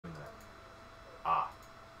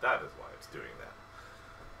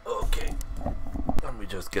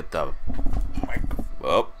just get the mic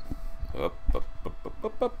up.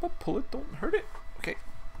 Pull it, don't hurt it. Okay.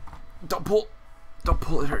 Don't pull. Don't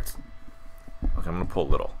pull, it hurts. Okay, I'm gonna pull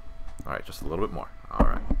a little. Alright, just a little bit more.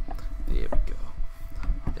 Alright. There we go.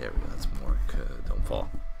 There we go. That's more. Good. Don't fall.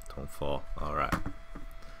 Don't fall. Alright. I'm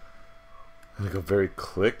gonna go very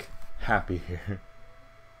click happy here.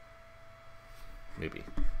 Maybe.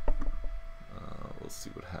 Let's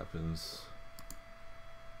see what happens.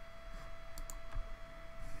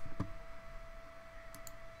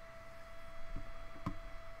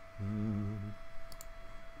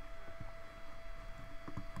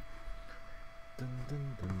 Dun,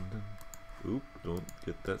 dun, dun, dun. Oop, don't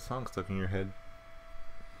get that song stuck in your head.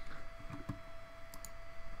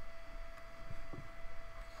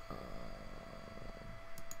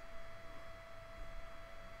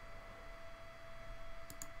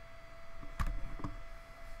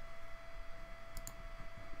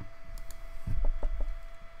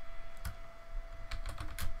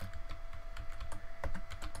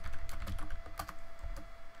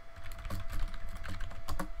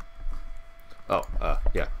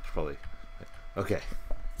 Yeah, probably. Okay.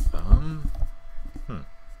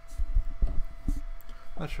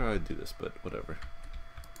 Not sure how I'd do this, but whatever.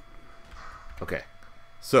 Okay.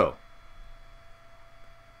 So,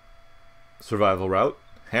 survival route,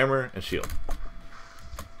 hammer and shield.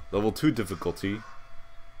 Level 2 difficulty.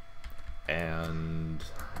 And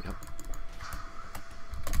yep.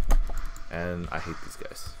 And I hate these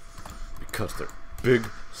guys because they're big,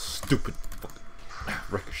 stupid fucking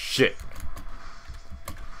wreck of shit.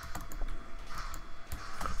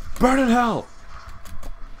 Burn in hell!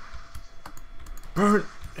 Burn!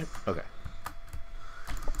 Okay.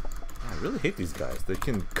 I really hate these guys. They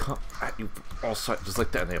can come at you from all sides just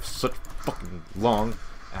like that, and they have such fucking long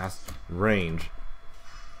ass range.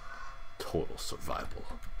 Total survival.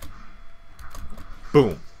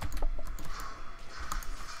 Boom.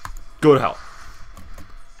 Go to hell.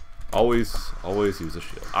 Always use a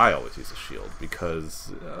shield. I always use a shield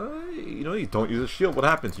because, you know, you don't use a shield, what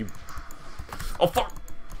happens? You... Oh, fuck!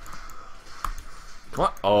 Come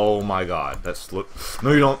on. Oh my god. That slipped.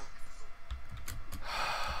 No, you don't.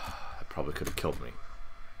 That probably could have killed me.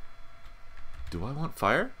 Do I want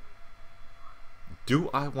fire? Do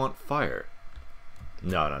I want fire?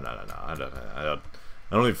 No. I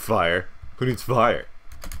don't need fire. Who needs fire?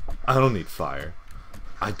 I don't need fire.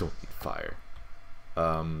 I don't need fire.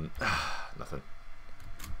 Nothing.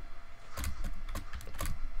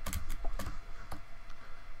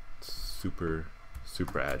 Super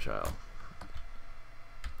agile.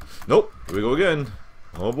 Nope, here we go again.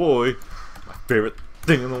 Oh boy. My favorite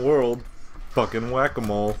thing in the world. Fucking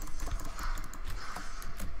whack-a-mole.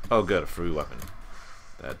 Oh good, a free weapon.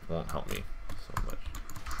 That won't help me so much.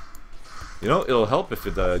 You know, it'll help if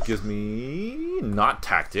it gives me not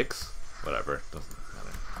tactics. Whatever, doesn't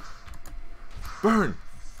matter. Burn!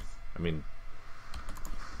 I mean...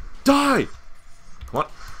 Die! Come on.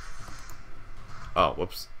 Oh,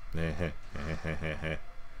 whoops.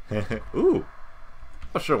 Ooh.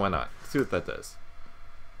 Oh sure, why not? Let's see what that does.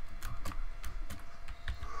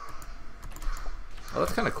 Oh,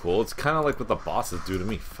 that's kind of cool. It's kind of like what the bosses do to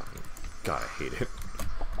me. Fucking God, I hate it.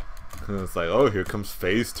 It's like, oh, here comes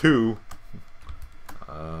phase 2.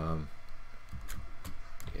 Yeah,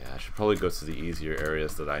 I should probably go to the easier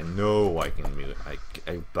areas that I know I can win.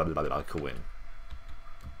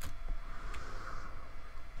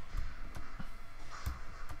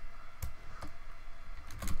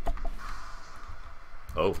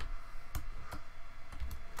 Oh.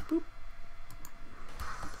 Boop.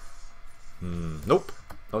 Nope.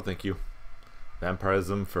 No, thank you.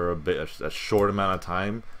 Vampirism for a short amount of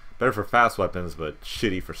time. Better for fast weapons, but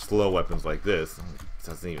shitty for slow weapons like this. It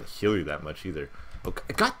doesn't even heal you that much either.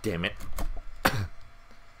 Okay, god damn it. I'm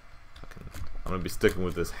gonna be sticking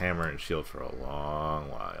with this hammer and shield for a long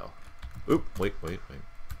while. Oop, wait.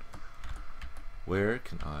 Where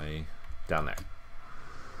can I... Down there.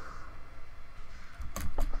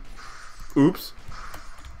 Oops.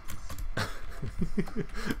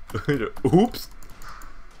 Oops.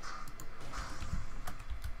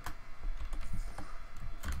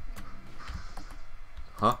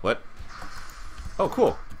 Huh? What? Oh,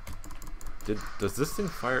 cool. Does this thing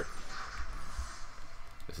fire?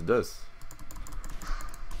 Yes, it does.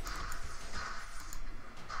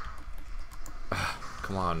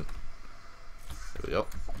 Come on. There we go.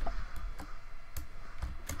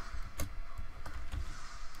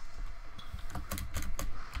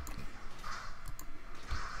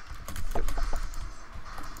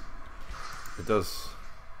 It does.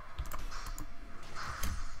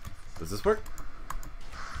 Does this work?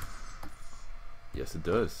 Yes, it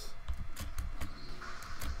does.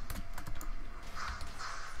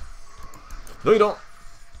 No, you don't.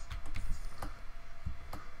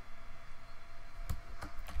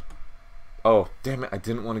 Oh, damn it. I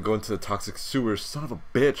didn't want to go into the toxic sewers. Son of a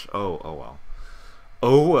bitch. Oh well.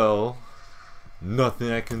 Oh well.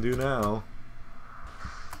 Nothing I can do now.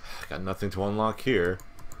 Got nothing to unlock here.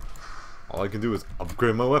 All I can do is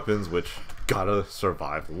upgrade my weapons, which gotta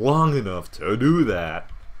survive long enough to do that.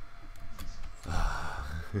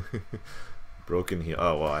 Broken heal.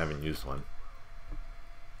 Oh, well, I haven't used one.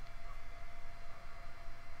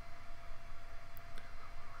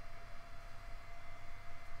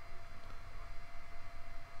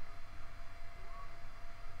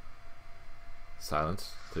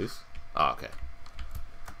 Silence, please. Oh, okay.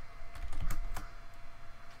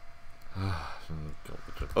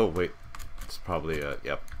 Oh, wait. It's probably a,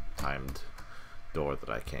 yep, timed door that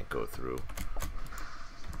I can't go through.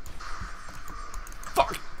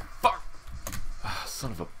 Fuck! Fuck!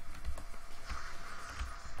 Son of a...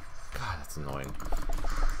 God, that's annoying.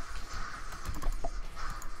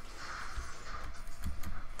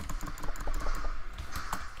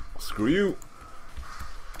 Screw you!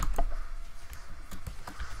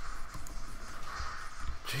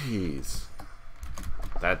 Jeez.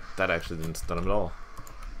 That actually didn't stun him at all.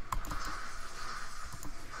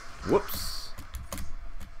 Whoops.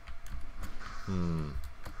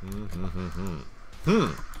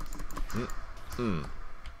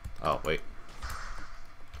 Oh, wait.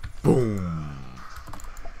 Boom.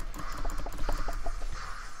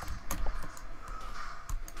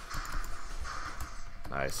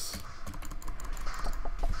 Nice.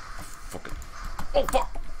 Fucking. Oh, fuck!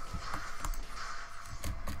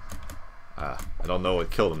 I don't know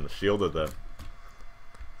what killed him, the shield or the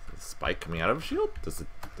spike coming out of a shield? Does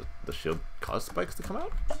the shield cause spikes to come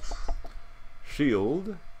out?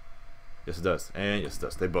 Shield. Yes, it does. And yes, it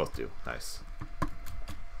does. They both do. Nice.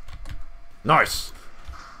 Nice!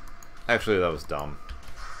 Actually, that was dumb.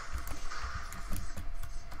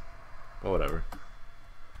 But whatever.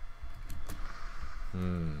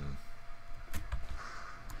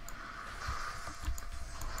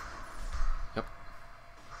 Yep.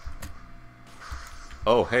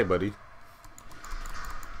 Oh, hey, buddy.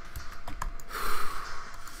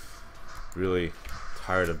 Really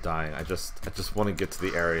tired of dying. I just want to get to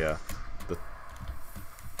the area,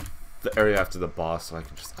 the area after the boss, so I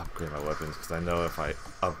can just upgrade my weapons. Because I know if I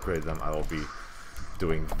upgrade them, I will be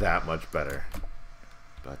doing that much better.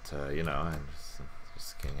 But you know, I'm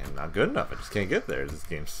not good enough. I just can't get there. This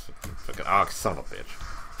game's fucking son of a bitch.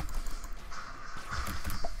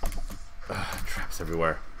 Traps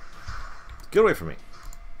everywhere. Get away from me.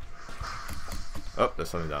 Oh, there's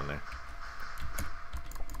something down there.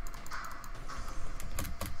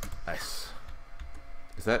 Nice.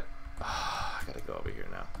 Is that... I gotta go over here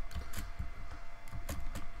now.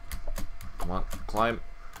 Come on, climb.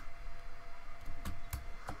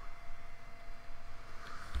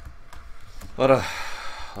 A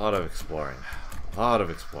lot of exploring. A lot of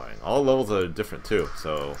exploring. All levels are different too,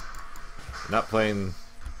 so you're not playing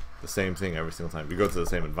the same thing every single time. You go to the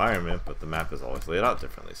same environment, but the map is always laid out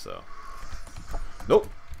differently, so... Nope!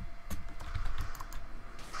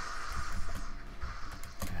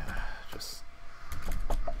 Yeah, just...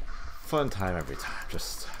 fun time every time.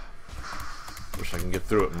 Just... wish I can get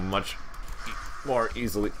through it much more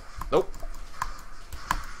easily. Nope!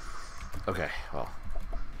 Okay, well...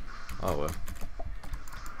 oh, well.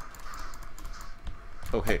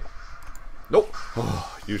 Oh, hey. Nope!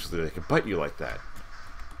 Oh, usually they can bite you like that.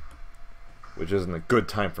 Which isn't a good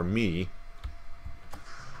time for me.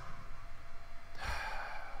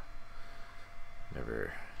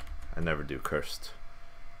 I never do cursed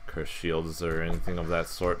shields or anything of that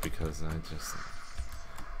sort because I just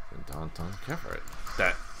don't care for it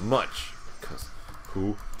that much. Because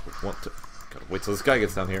who would want to... Gotta wait till this guy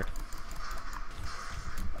gets down here.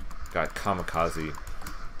 Got kamikaze.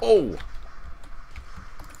 Oh!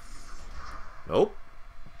 Nope.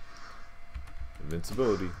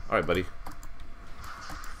 Invincibility. Alright, buddy.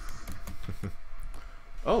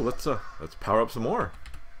 Oh, let's power up some more.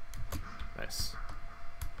 Nice.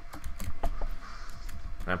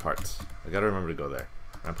 Ramparts. I gotta remember to go there.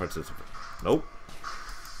 Ramparts is... Nope.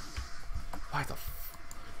 Why the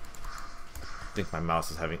I think my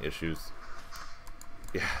mouse is having issues.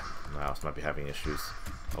 Yeah, my mouse might be having issues.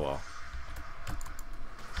 Oh well.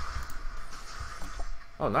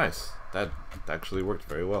 Oh, nice. That actually worked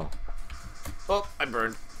very well. Oh, I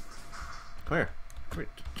burned. Come here. Come here.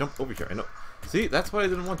 Jump over here. I know. See, that's why I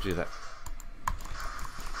didn't want you to do that.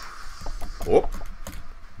 Oh.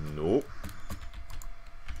 Nope.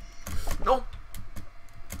 Nope.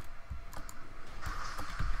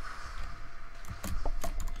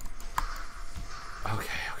 Okay.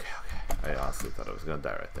 Alright, I was gonna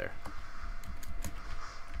die right there.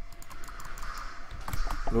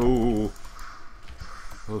 No.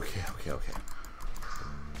 Okay.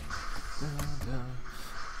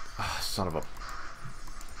 Ah, son of a.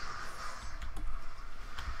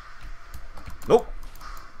 Nope.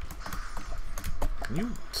 Can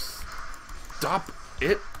you stop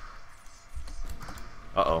it?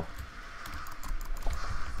 Uh-oh.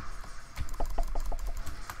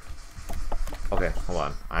 Okay, hold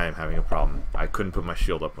on. I am having a problem. I couldn't put my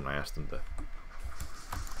shield up when I asked him to.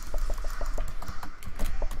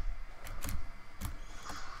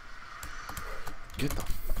 Get the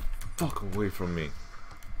fuck away from me.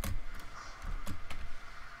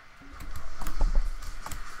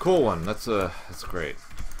 Cool one. That's great.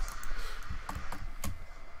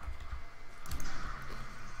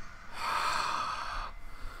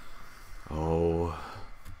 Oh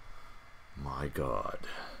my god.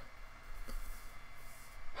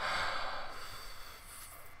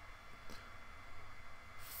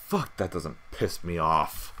 Fuck, that doesn't piss me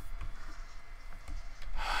off.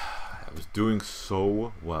 I was doing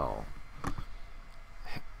so well.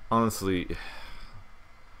 Honestly,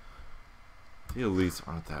 the elites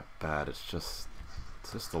aren't that bad. It's just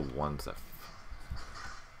the ones that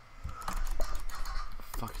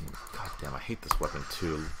fucking goddamn. I hate this weapon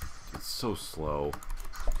too. It's so slow.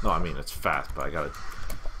 No, I mean it's fast, but I gotta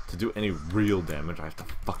to do any real damage. I have to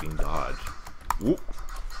fucking dodge. Whoop.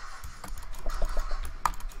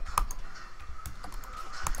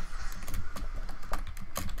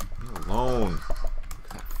 Leave me alone. Look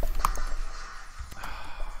at that.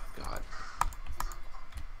 God.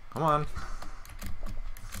 Come on.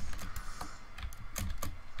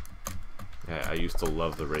 Yeah, I used to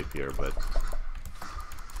love the rapier, but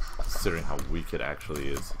considering how weak it actually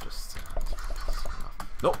is, just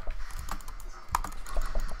nope.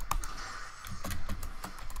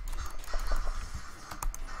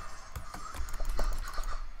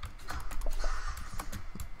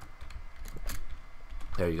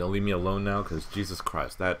 There, you gonna leave me alone now? Because Jesus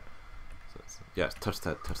Christ, that. Yes, touch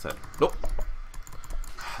that, touch that. Nope.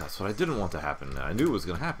 That's what I didn't want to happen. I knew it was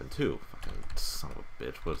gonna happen too. Fucking son of a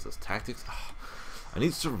bitch. What is this? Tactics? Oh, I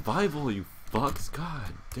need survival, you fucks.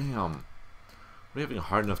 God damn. We're having a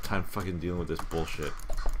hard enough time fucking dealing with this bullshit.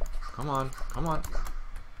 Come on, come on.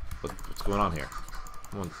 What's going on here?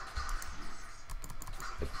 Come on.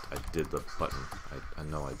 I did the button. I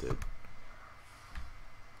know I did.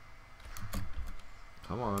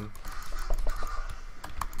 Come on.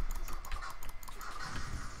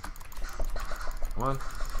 Come on.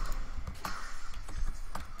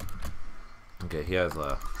 Okay, he has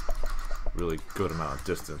a really good amount of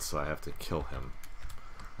distance, so I have to kill him.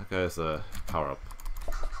 That guy has a power-up.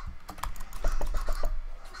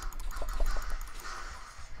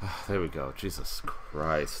 There we go. Jesus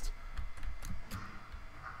Christ.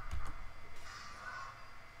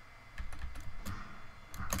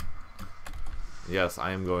 Yes,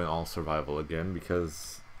 I am going all survival again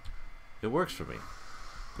because it works for me.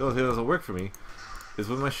 The only thing that doesn't work for me is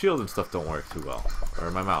when my shield and stuff don't work too well.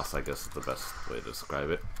 Or my mouse, I guess is the best way to describe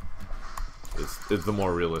it. Is the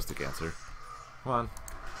more realistic answer. Come on.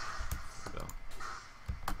 Go.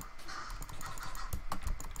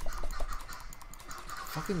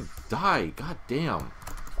 Fucking die, god damn.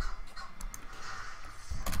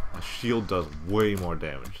 My shield does way more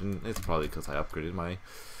damage, and it's probably because I upgraded my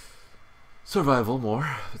survival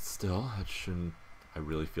more, but still, that shouldn't, I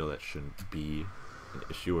really feel that shouldn't be an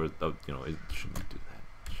issue, or, you know, it shouldn't do that.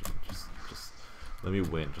 It shouldn't just let me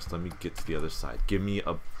win, just let me get to the other side. Give me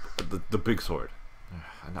the big sword.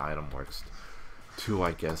 An item works too,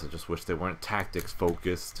 I guess. I just wish they weren't tactics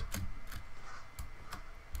focused.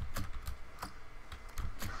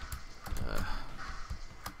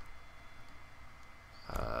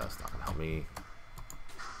 It's not gonna help me.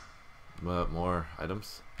 But more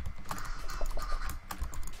items.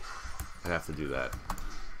 I have to do that.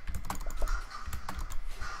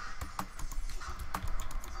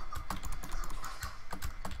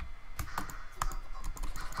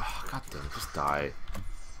 Oh, God damn it, just die.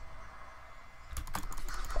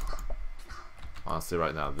 Honestly,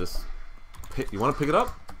 right now, this. You want to pick it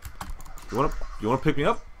up? You want to pick me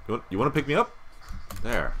up? You want to pick me up?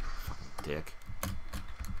 There, fucking dick.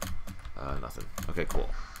 Nothing. Okay, cool.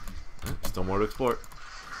 Still more to explore.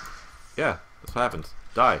 Yeah, that's what happens.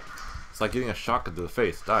 Die. It's like getting a shotgun to the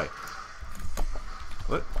face. Die.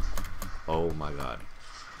 What? Oh my god.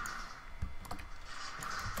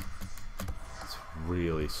 It's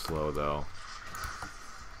really slow though.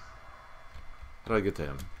 How do I get to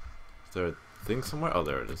him? Is there a thing somewhere? Oh,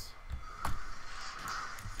 there it is.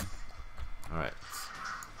 Alright.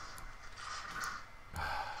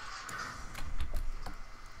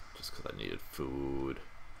 food.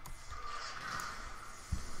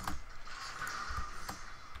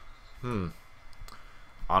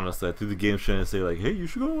 Honestly, I think the game's trying to say like, hey, you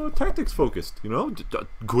should go tactics focused. You know,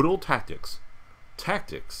 good old tactics,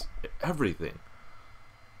 everything.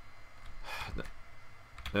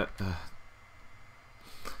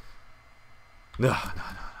 No,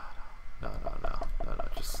 no.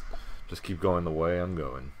 Just keep going the way I'm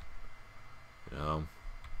going. You know,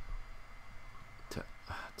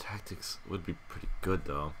 tactics would be pretty good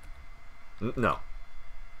though. No,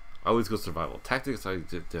 I always go survival. Tactics, I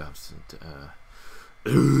did. Do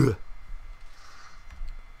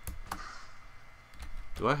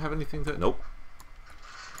I have anything to? Nope.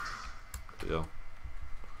 There we go.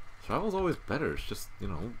 Survival's always better. It's just, you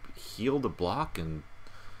know, heal the block and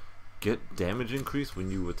get damage increase when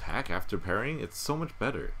you attack after parrying. It's so much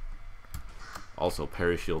better. Also,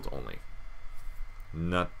 parry shields only.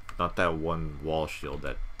 Not that one wall shield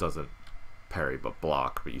that doesn't parry but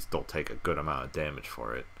block, but you still take a good amount of damage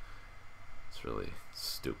for it. It's really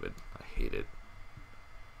stupid. I hate it.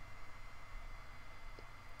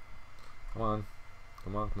 Come on.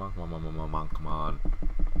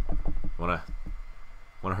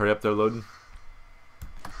 Wanna hurry up there, loading?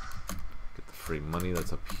 Get the free money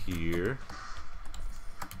that's up here.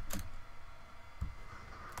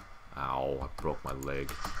 Ow, I broke my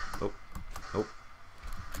leg. Oh.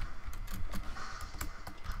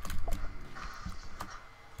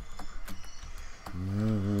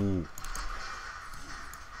 Ooh.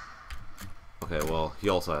 Okay, well, he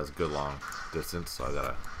also has good long distance, so I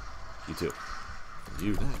gotta... You too. And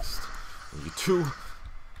you next. And you too.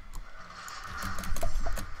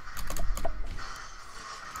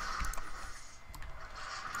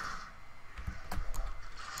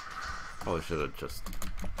 Probably should have just...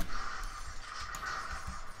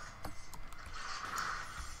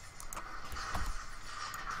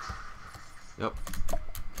 Yep.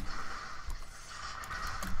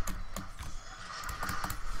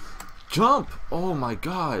 Jump! Oh my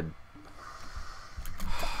god.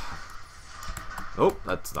 Nope,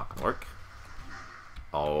 that's not gonna work.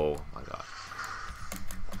 Oh my god.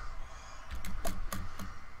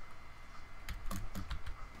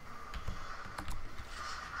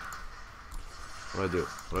 What do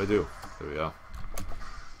I do? There we go.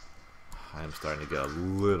 I am starting to get a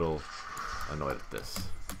little annoyed at this.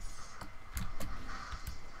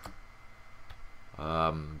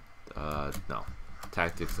 No.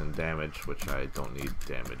 Tactics and damage, which I don't need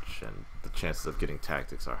damage, and the chances of getting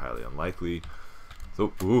tactics are highly unlikely.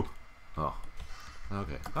 So, ooh. Oh.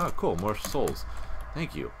 Okay. Oh, cool. More souls.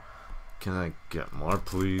 Thank you. Can I get more,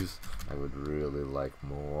 please? I would really like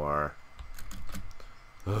more.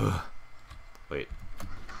 Ugh. Wait.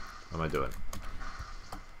 What am I doing?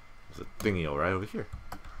 There's a thingy right over here.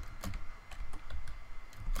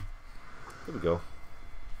 There we go.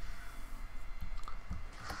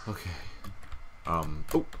 Okay. Oh,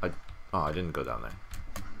 I didn't go down there.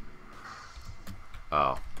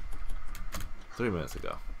 Oh. 3 minutes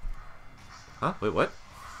ago. Huh? Wait, what?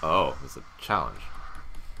 Oh, it's a challenge.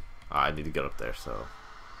 I need to get up there, so...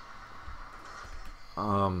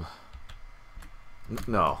 No.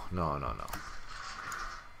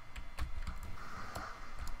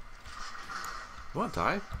 You wanna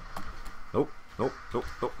die? Nope.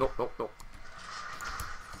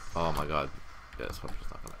 Oh my god. Yeah, this weapon's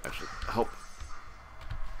not gonna actually help.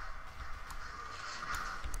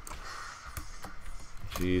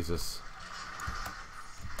 Jesus.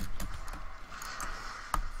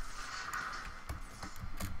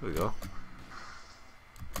 There we go.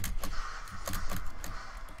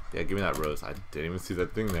 Yeah, give me that rose. I didn't even see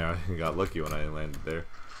that thing there. I got lucky when I landed there.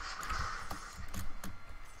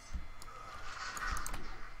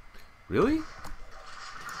 Really?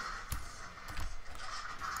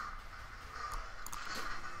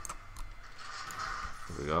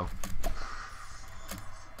 There we go.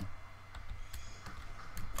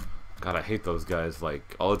 God, I hate those guys.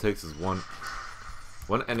 Like, all it takes is one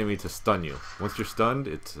enemy to stun you. Once you're stunned,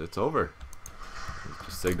 it's over.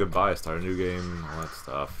 Just say goodbye, start a new game, all that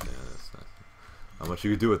stuff. Yeah, not much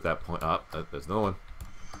you can do at that point. There's no one.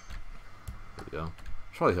 There we go.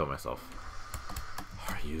 Should probably heal myself.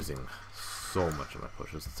 I'm using so much of my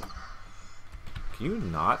pushes. Can you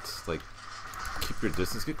not, like, keep your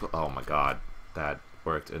distance? Oh my god. That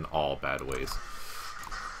worked in all bad ways.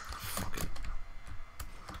 Fucking.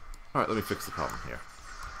 Alright, let me fix the problem here.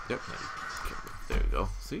 Yep, there we go.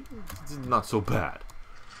 See? It's not so bad.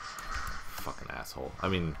 Fucking asshole. I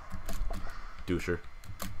mean, doucher.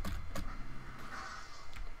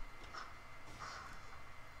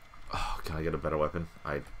 Oh, can I get a better weapon?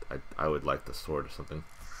 I would like the sword or something.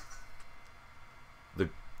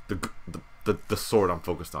 the sword I'm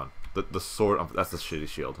focused on. The sword, that's the shitty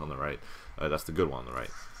shield on the right. That's the good one on the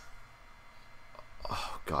right.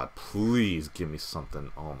 Oh god, please give me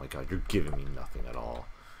something. Oh my god, you're giving me nothing at all.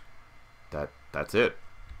 That's it.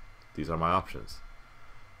 These are my options.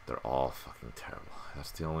 They're all fucking terrible.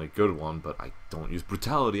 That's the only good one, but I don't use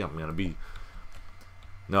brutality. I'm gonna be...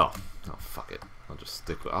 No, fuck it. I'll just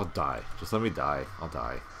stick with... I'll die. Just let me die. I'll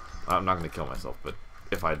die. I'm not gonna kill myself, but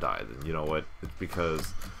if I die, then you know what? It's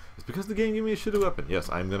because the game gave me a shitty weapon. Yes,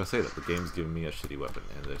 I'm gonna say that. The game's giving me a shitty weapon,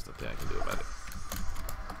 and there's nothing I can do about it.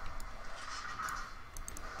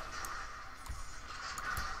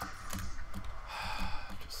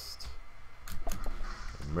 Just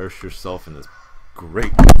immerse yourself in this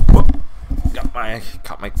great... Whoa!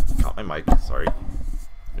 Caught my mic. Sorry.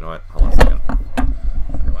 You know what? Hold on a second.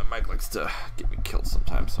 My mic likes to get me killed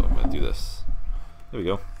sometimes, so I'm gonna do this. There we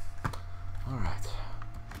go. Alright.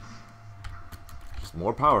 Just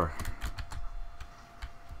more power.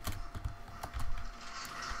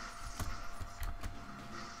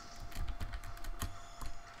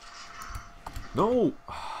 No!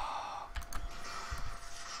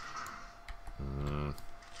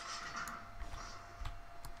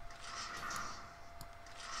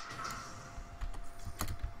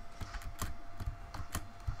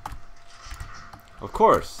 Of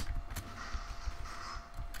course.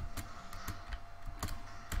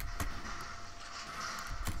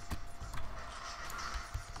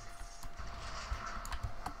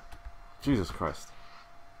 Jesus Christ.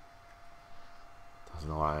 Doesn't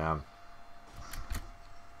know who I am.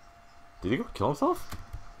 Did he go kill himself?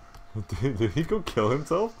 Did he go kill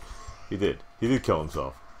himself? He did. He did kill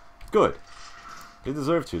himself. Good. They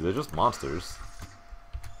deserve to. They're just monsters.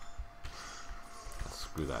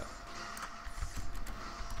 Screw that.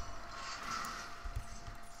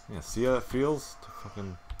 Yeah, see how it feels to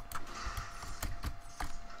fucking...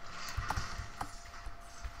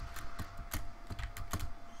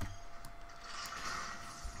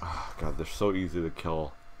 Oh, God, they're so easy to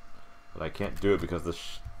kill. But I can't do it because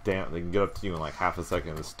they can get up to you in like half a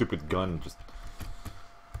second. The stupid gun just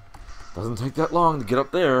doesn't take that long to get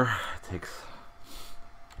up there. It takes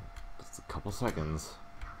just a couple seconds.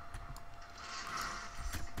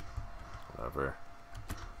 Whatever.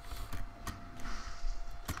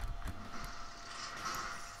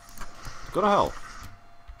 Go to hell.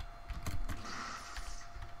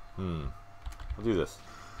 I'll do this.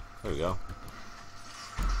 There we go.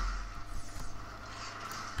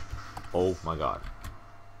 Oh my god.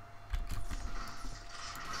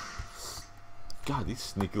 God, these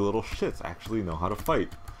sneaky little shits actually know how to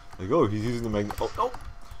fight. Like, oh, he's using the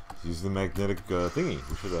he's using the magnetic thingy.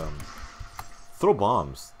 We should throw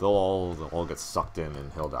bombs. They'll all get sucked in,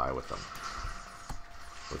 and he'll die with them.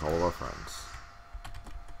 With all of our friends.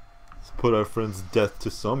 Put our friend's death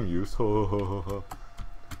to some use. Ho ho ho ho.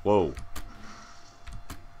 Whoa.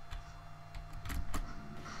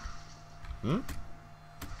 I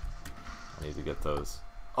need to get those.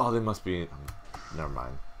 Oh, they must be... never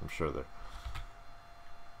mind. I'm sure they're...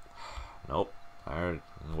 Nope. I already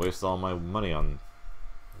waste all my money on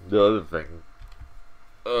the other thing.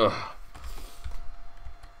 Ugh.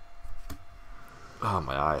 Oh,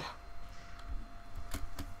 my eye.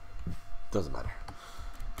 Doesn't matter.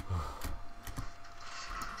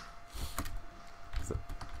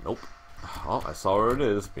 Nope. Oh, I saw where it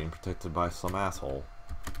is, being protected by some asshole.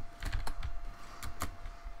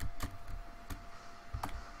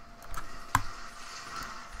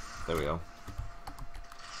 There we go.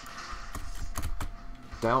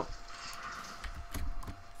 Down.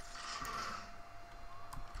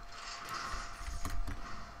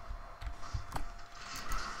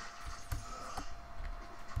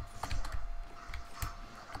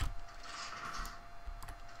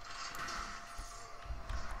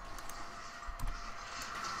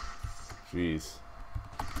 Jeez.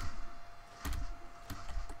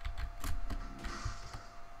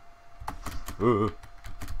 Ooh.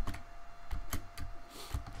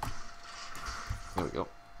 There we go.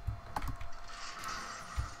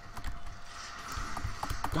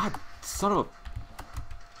 God, son of a...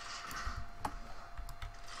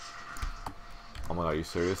 Oh my god, are you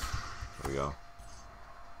serious? There we go.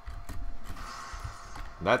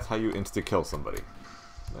 That's how you insta-kill somebody.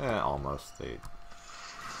 Almost. There's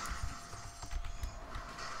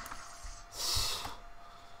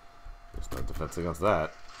no defense against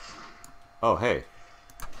that. Oh, hey.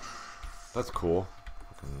 That's cool.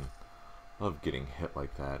 Fucking love getting hit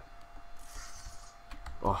like that.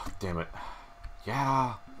 Oh, damn it.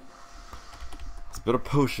 Yeah. It's a bit of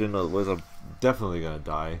potion, otherwise I'm definitely gonna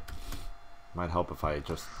die. Might help if I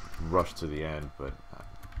just rush to the end, but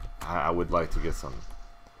I would like to get some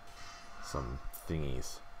some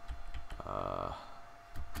thingies.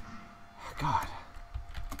 God.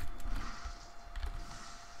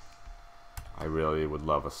 I really would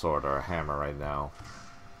love a sword or a hammer right now.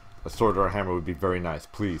 A sword or a hammer would be very nice.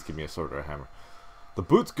 Please give me a sword or a hammer. The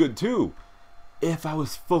boot's good too. If I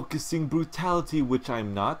was focusing brutality, which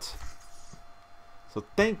I'm not. So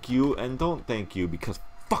thank you and don't thank you because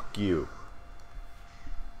fuck you.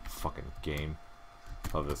 Fucking game.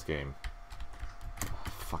 Love this game.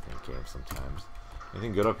 Fucking game sometimes.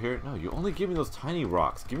 Anything good up here? No, you only give me those tiny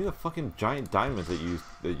rocks. Give me the fucking giant diamonds that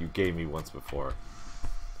you gave me once before.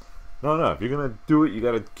 No. If you're gonna do it, you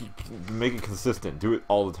gotta make it consistent. Do it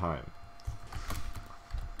all the time.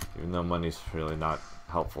 Even though money's really not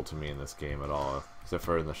helpful to me in this game at all, except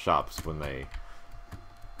for in the shops when they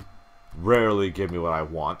rarely give me what I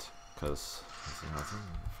want, because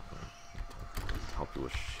don't help you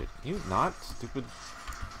with shit. Can you not, stupid?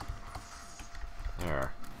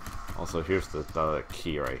 There. Also, here's the other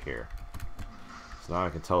key right here. So now I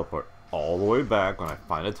can teleport all the way back when I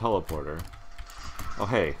find a teleporter. Oh,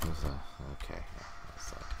 hey. Okay. Yeah,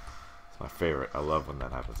 that's my favorite. I love when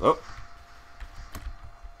that happens. Oh!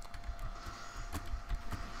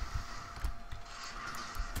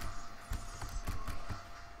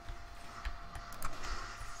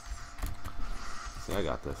 See, I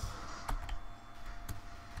got this.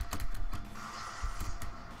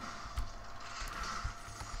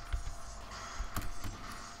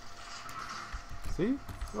 See?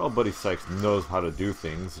 Well, buddy Saix knows how to do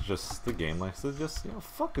things. It's just the game likes to just, you know,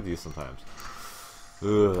 fuck with you sometimes.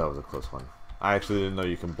 Ugh, that was a close one. I actually didn't know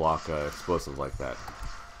you can block explosives like that.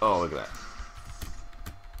 Oh, look at that.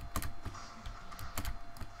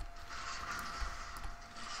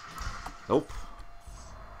 Nope.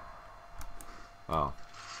 Oh.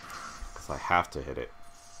 Because I have to hit it.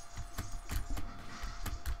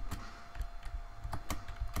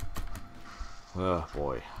 Oh,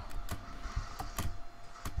 boy.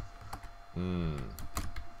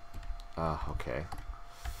 Okay.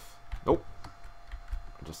 Nope.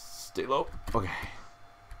 Just stay low. Okay.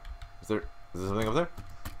 Is there something up there?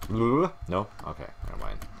 No? Okay, never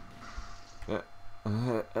mind.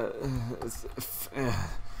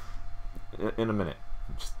 In a minute.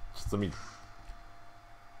 Just let me...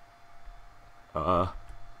 I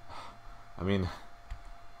mean...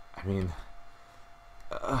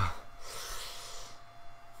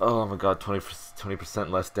 Oh my god, 20%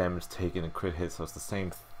 less damage taken and crit hit, so it's the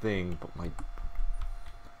same thing, but my...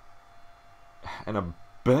 And a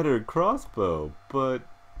better crossbow, but...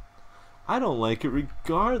 I don't like it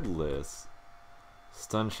regardless.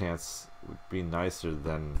 Stun chance would be nicer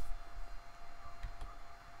than...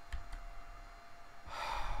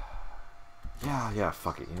 Yeah,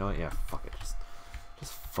 fuck it, you know what? Yeah, fuck it,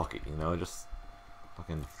 just fuck it, you know, just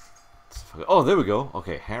fucking... fuck it. Oh, there we go!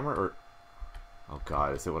 Okay, hammer or... Oh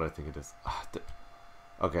god, is it what I think it is?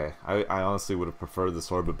 Okay, I honestly would have preferred the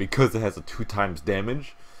sword, but because it has a 2 times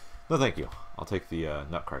damage, no thank you. I'll take the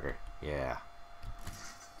nutcracker. Yeah.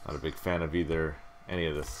 Not a big fan of any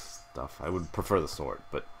of this stuff. I would prefer the sword,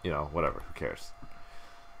 but you know, whatever, who cares?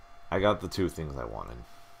 I got the 2 things I wanted.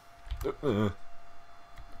 Let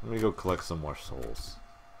me go collect some more souls.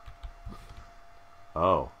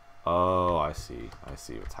 Oh, I see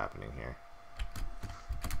what's happening here.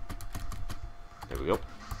 There we go.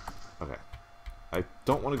 Okay. I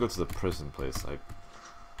don't want to go to the prison place.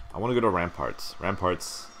 I want to go to Ramparts.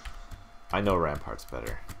 Ramparts. I know Ramparts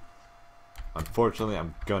better. Unfortunately,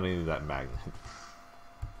 I'm gonna need that magnet.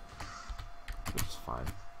 Which is fine.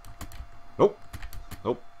 Nope.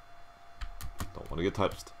 Nope. Don't want to get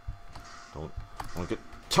touched. Don't want to get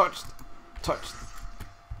touched. Touched.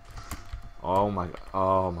 Oh my god.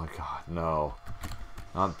 Oh my god. No.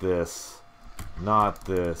 Not this. Not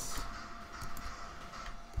this.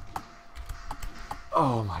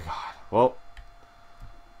 Oh my god. Well,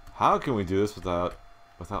 how can we do this without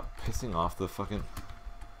pissing off the fucking...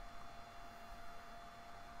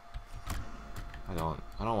 I don't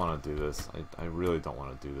want to do this. I really don't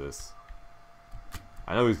want to do this.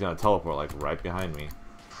 I know he's gonna teleport like right behind me.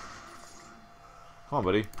 Come on,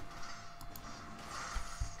 buddy.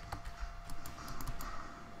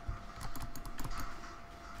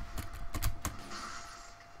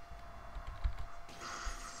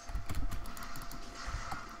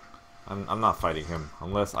 I'm not fighting him.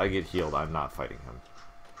 Unless I get healed, I'm not fighting him.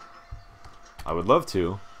 I would love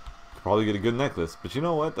to. Probably get a good necklace. But you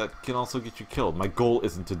know what? That can also get you killed. My goal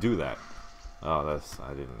isn't to do that. Oh, I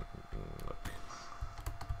didn't look.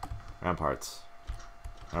 Ramparts.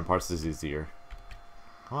 Ramparts is easier.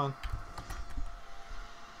 Come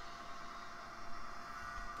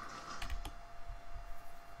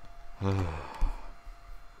on.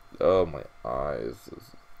 Oh, my eyes.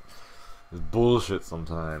 It's bullshit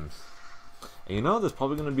sometimes. And you know, there's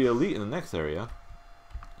probably going to be elite in the next area.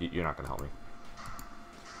 You're not going to help me.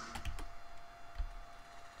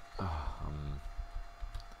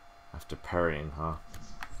 After parrying, huh?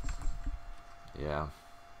 Yeah,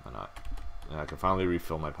 why not? And I can finally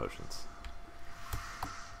refill my potions.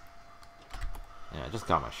 Yeah, I just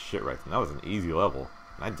got my shit right. And that was an easy level.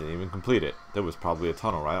 And I didn't even complete it. There was probably a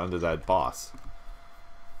tunnel right under that boss.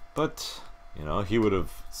 But, you know, he would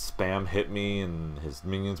have spam hit me and his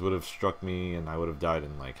minions would have struck me and I would have died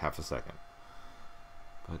in like half a second.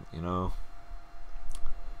 But, you know,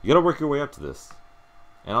 you gotta work your way up to this.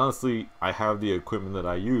 And honestly, I have the equipment that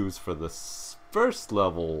I use for the first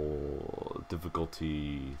level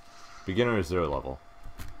difficulty. Beginner is 0 level.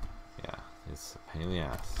 Yeah, it's a pain in the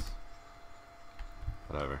ass.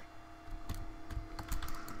 Whatever.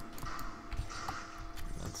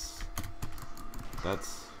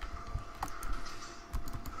 That's...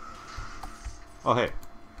 Oh, hey.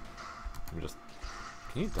 Let me just...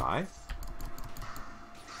 Can you die?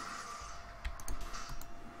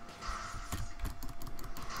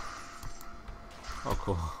 Oh,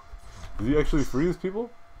 cool. Does he actually freeze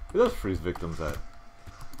people? He does freeze victims at...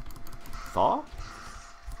 Thaw?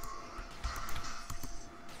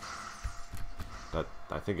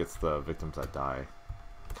 I think it's the victims that die.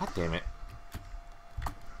 God damn it.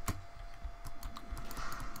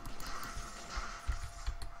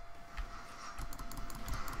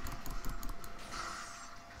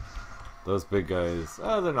 Those big guys,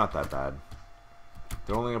 they're not that bad.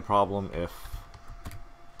 They're only a problem if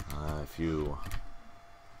you...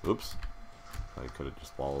 Oops. I could have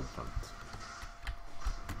just wall jumped.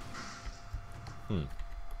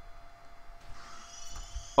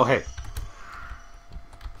 Oh, hey.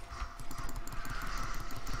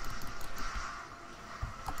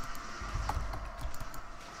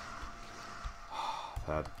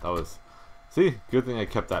 That was... See? Good thing I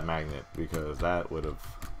kept that magnet, because that would have...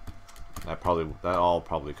 That all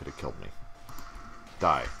probably could have killed me.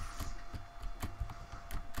 Die.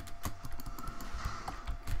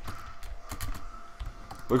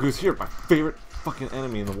 Look who's here! My favorite fucking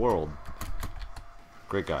enemy in the world.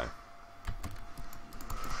 Great guy.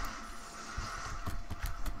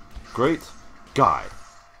 Great guy.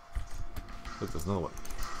 Look, there's another one.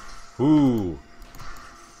 Ooh.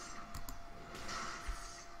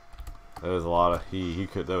 There was a lot of he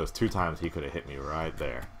could. There was 2 times he could have hit me right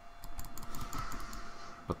there.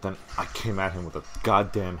 But then I came at him with a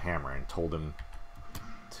goddamn hammer and told him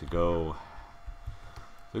to go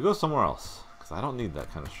somewhere else, because I don't need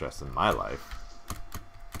that kind of stress in my life.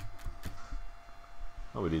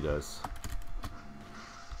 Nobody does.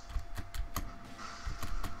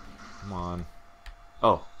 Come on.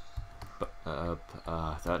 Oh.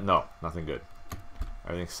 No, nothing good.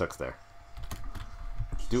 Everything sucks there.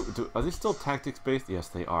 Are they still tactics based? Yes,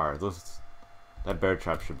 they are. That bear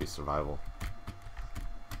trap should be survival.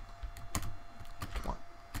 Come on.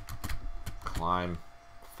 Climb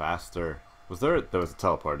faster. There was a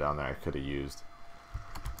teleporter down there I could have used.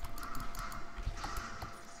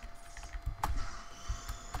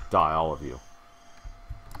 Die, all of you.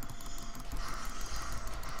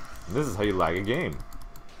 And this is how you lag a game.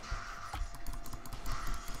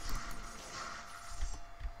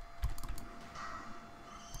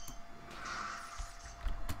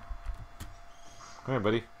 Come here,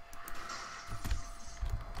 buddy.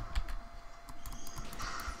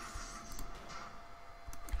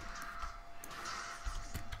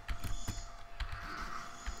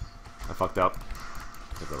 I fucked up.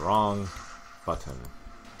 Hit the wrong button.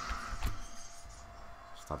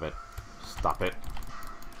 Stop it. Stop it.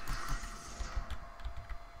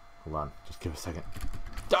 Hold on. Just give it a second.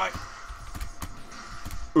 Die!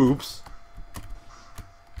 Oops.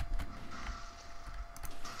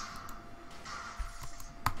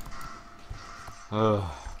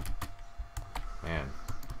 Man.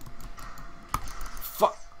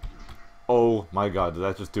 Fuck! Oh my god, did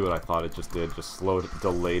that just do what I thought it just did? Just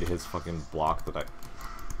delayed his fucking block that I...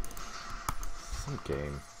 Some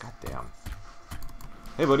game. God damn.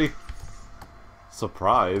 Hey, buddy.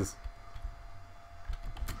 Surprise.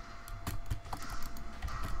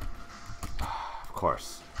 Of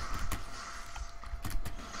course.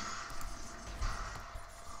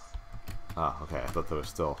 Ah, okay, I thought there was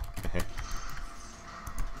still...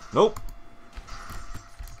 Nope!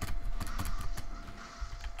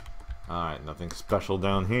 Alright, nothing special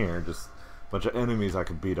down here, just a bunch of enemies I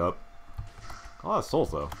could beat up. A lot of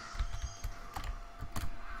souls, though.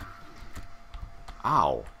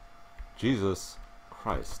 Ow! Jesus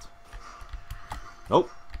Christ. Nope!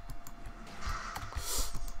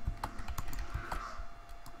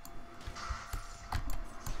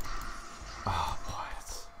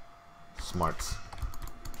 smarts.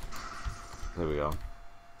 There we go.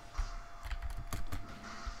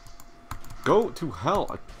 Go to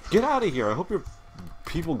hell. Get out of here. I hope your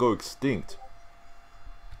people go extinct.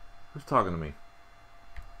 Who's talking to me?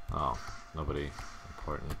 Oh, nobody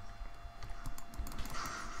important.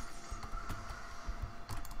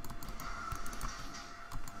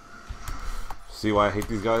 See why I hate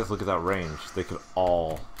these guys? Look at that range. They could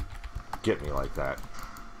all get me like that.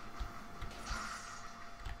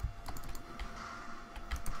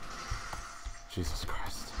 Jesus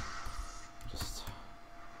Christ. Just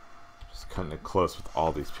cutting it close with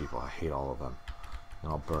all these people. I hate all of them.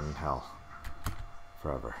 And I'll burn in hell.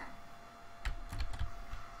 Forever.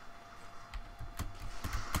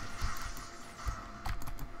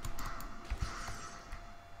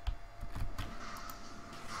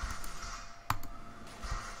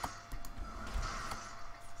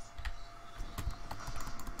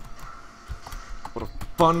 What a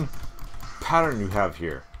fun pattern you have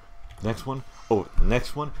here. Next one. Oh, the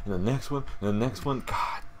next one, and the next one, and the next one.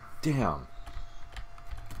 God damn.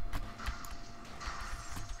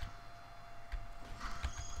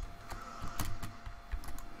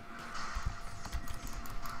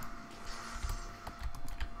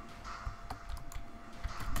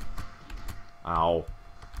 Ow.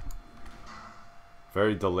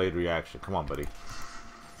 Very delayed reaction. Come on, buddy.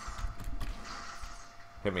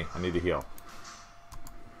 Hit me. I need to heal.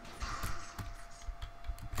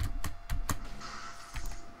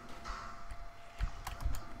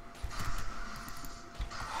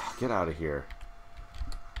 Get out of here.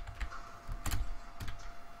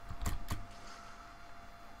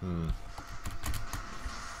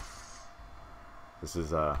 This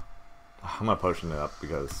is, I'm gonna potion it up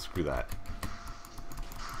because screw that.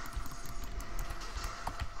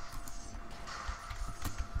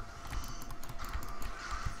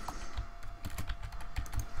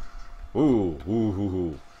 Ooh, ooh, ooh,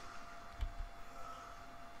 ooh.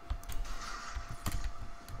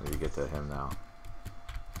 Let me get to him now.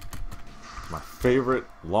 My favorite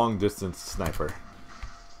long distance sniper.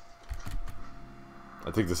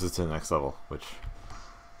 I think this is to the next level, which,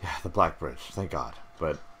 yeah, the Black Bridge, thank God.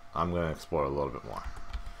 But I'm going to explore a little bit more.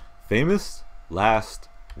 Famous last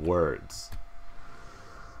words.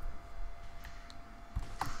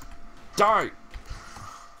 Die!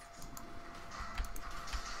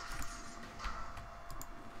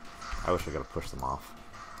 I wish I could have pushed them off.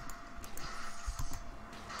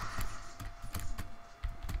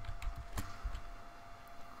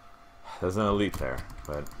 There's an elite there,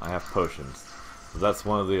 but I have potions. So that's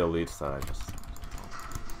one of the elites that I just...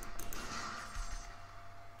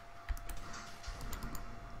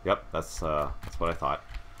 Yep, that's what I thought.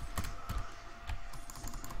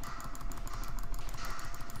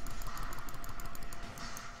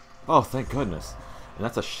 Oh, thank goodness. And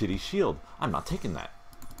that's a shitty shield. I'm not taking that.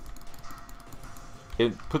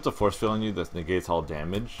 It puts a force field on you that negates all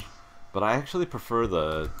damage, but I actually prefer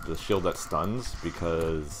the shield that stuns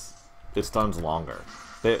because it stuns longer.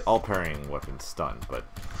 All parrying weapons stun, but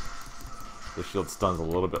the shield stuns a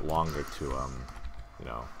little bit longer to, you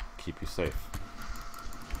know, keep you safe.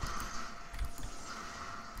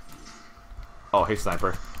 Oh, hey,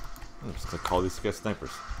 sniper. I'm just gonna call these guys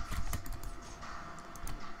snipers.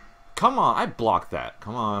 Come on, I blocked that.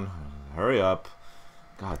 Come on, hurry up.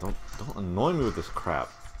 God, don't annoy me with this crap.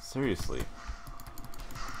 Seriously.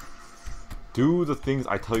 Do the things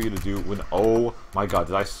I tell you to do when... Oh my God,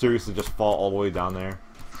 did I seriously just fall all the way down there?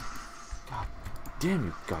 God damn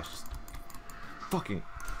you guys. Just fucking...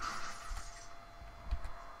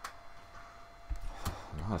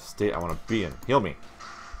 Not a state I want to be in. Heal me.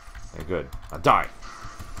 Okay, good. Now die.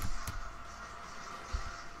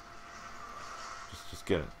 Just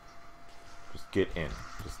get in. Just get in.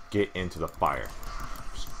 Just get into the fire.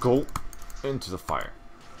 Just go into the fire.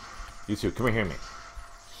 You two, come here, hear me.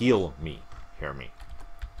 Heal me. Hear me.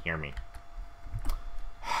 Hear me.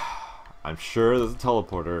 I'm sure there's a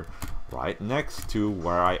teleporter right next to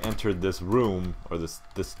where I entered this room, or this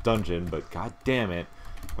dungeon, but god damn it.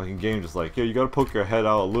 Like in game, just like, yeah, you gotta poke your head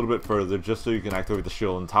out a little bit further just so you can activate the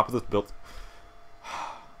shield on top of this build.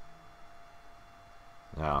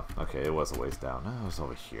 Yeah, okay, it was a ways down. Oh, it was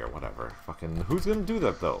over here, whatever. Fucking, who's gonna do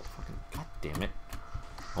that though? Fucking, god damn it.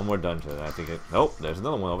 One more dungeon, I think it... Nope, there's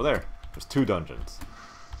another one over there. There's 2 dungeons.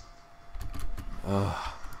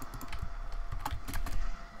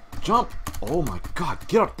 Jump! Oh my god,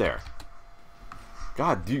 get up there!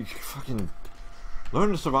 God, you fucking...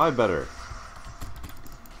 Learn to survive better.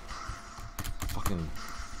 Fucking...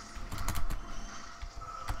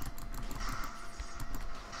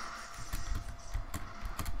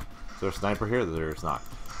 Is there a sniper here? There's not.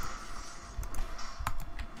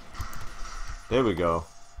 There we go.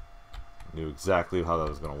 Knew exactly how that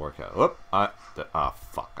was gonna work out. Whoop!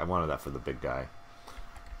 Fuck! I wanted that for the big guy.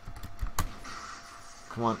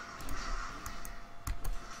 Come on.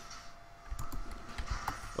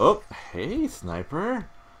 Oh, hey, sniper.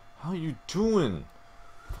 How you doing?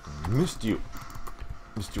 Fucking missed you.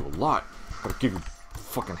 Missed you a lot. Gotta give you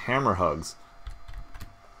fucking hammer hugs.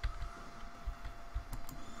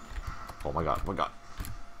 Oh my god! Oh my god!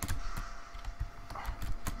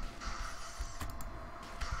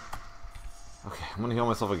 Okay, I'm gonna heal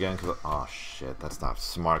myself again because oh shit, that's not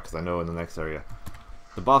smart because I know in the next area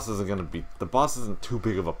the boss isn't too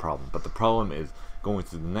big of a problem, but the problem is going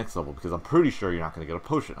to the next level because I'm pretty sure you're not gonna get a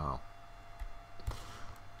potion. Oh,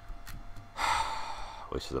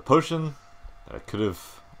 wasted a potion that I could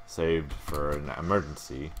have saved for an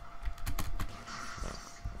emergency. Yeah,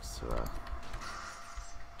 so, could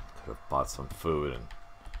have bought some food and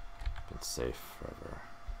been safe forever.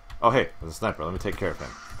 Oh hey, there's a sniper. Let me take care of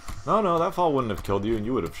him. No, that fall wouldn't have killed you, and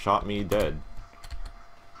you would have shot me dead.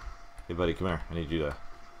 Hey, buddy, come here. I need you to...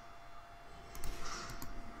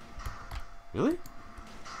 Really?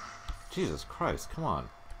 Jesus Christ, come on.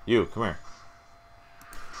 You, come here.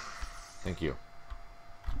 Thank you.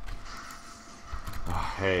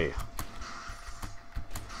 Oh, hey.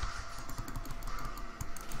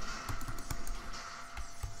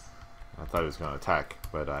 I thought he was going to attack,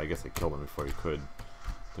 but I guess I killed him before he could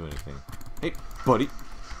do anything. Hey, buddy.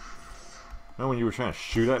 Remember when you were trying to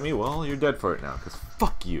shoot at me? Well, you're dead for it now, because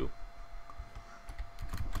fuck you.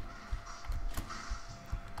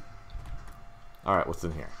 Alright, what's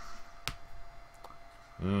in here?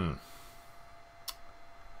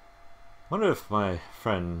 Wonder if my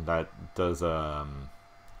friend that does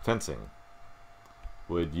fencing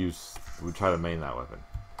would try to main that weapon.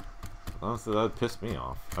 Honestly, that would piss me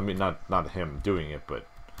off. I mean, not him doing it, but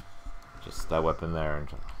just that weapon there. And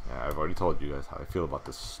yeah, I've already told you guys how I feel about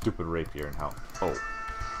this stupid rapier and how... Oh,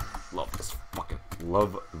 love this. Fucking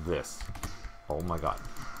love this. Oh my god.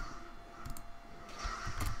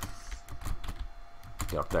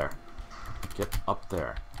 Get up there. Get up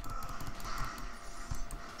there.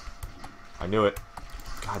 I knew it.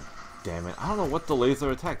 God damn it. I don't know what the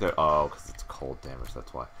laser attack there. Oh, because it's cold damage.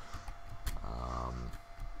 That's why.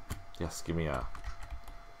 Yes, give me a...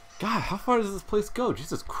 God, how far does this place go?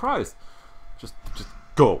 Jesus Christ. Just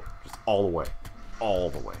go. Just all the way. All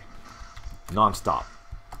the way. Non-stop.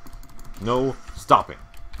 No stopping.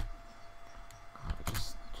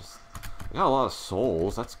 I got a lot of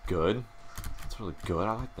souls. That's good. That's really good.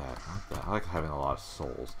 I like that. I like that. I like having a lot of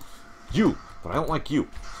souls. You! But I don't like you.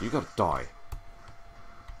 So you gotta die.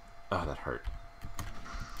 Ah, that hurt.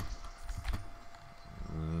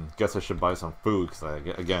 Guess I should buy some food because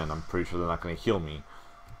again, I'm pretty sure they're not going to heal me.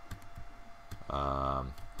 It's all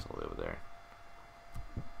over there.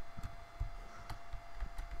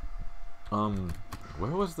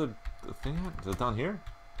 Where was the thing at? Is it down here?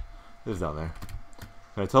 It is down there.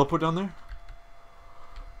 Can I teleport down there?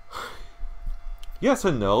 Yes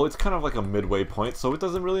and no. It's kind of like a midway point, so it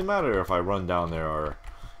doesn't really matter if I run down there or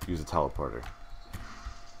use a teleporter.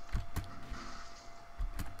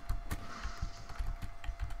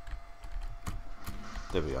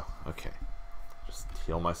 There we go. Okay. Just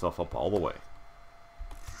heal myself up all the way.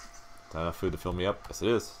 Is that enough food to fill me up? Yes, it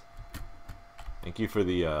is. Thank you for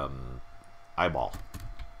the eyeball.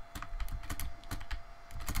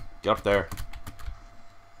 Get up there.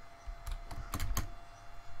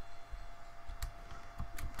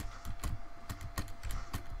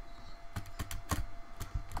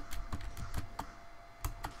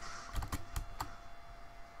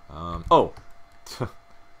 Oh!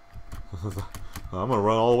 I'm gonna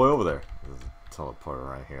run all the way over there. There's a teleporter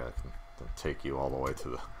right here that can take you all the way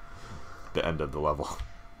to the end of the level.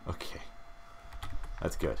 Okay.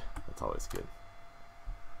 That's good. That's always good.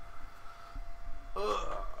 Who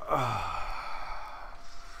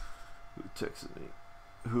texted me?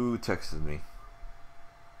 Who texted me?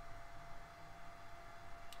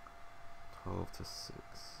 12 to 6.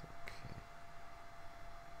 Okay.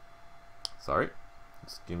 Sorry.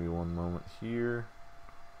 Just give me one moment here.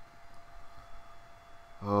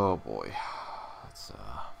 Oh boy. Let's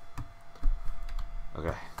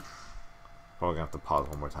okay. Probably gonna have to pause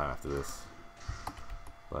one more time after this.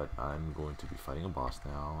 But I'm going to be fighting a boss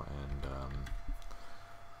now,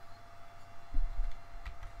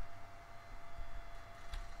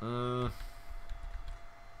 and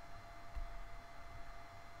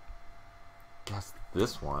guess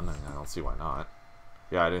this one. I mean, I don't see why not.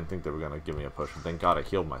 Yeah, I didn't think they were gonna give me a potion. Thank God I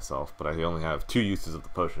healed myself, but I only have 2 uses of the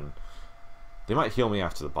potion. They might heal me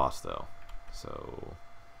after the boss though. So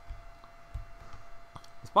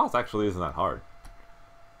this boss actually isn't that hard.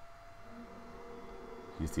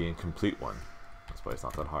 Use the incomplete one. That's why it's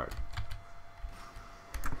not that hard.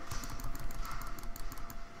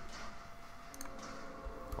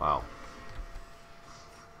 Wow.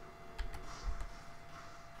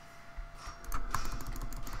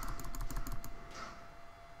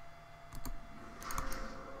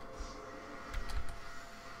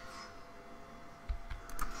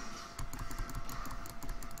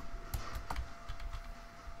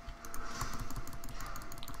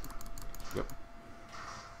 Yep.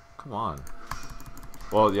 Come on.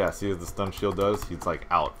 Well, yeah, see what the stun shield does? He's like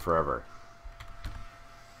out forever.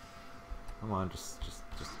 Come on, just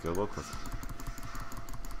get a little closer.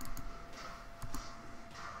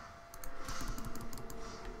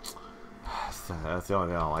 That's the only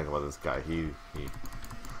thing I don't like about this guy. He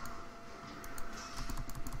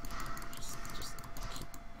just keep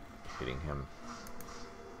hitting him.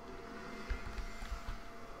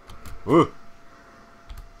 Woo!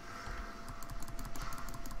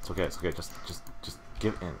 It's okay, it's okay. Just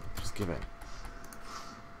give in. Just give in.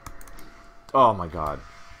 Oh my god.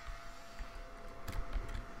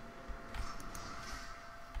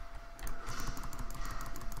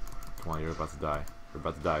 Come on, you're about to die. You're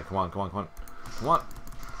about to die. Come on, come on, come on. Come on.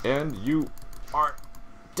 And you are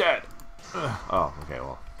dead. Ugh. Oh, okay,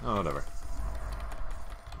 well. Oh, whatever.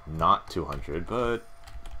 Not 200, but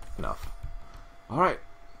enough. Alright.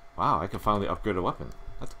 Wow, I can finally upgrade a weapon.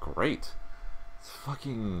 That's great. It's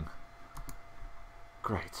fucking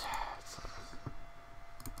great.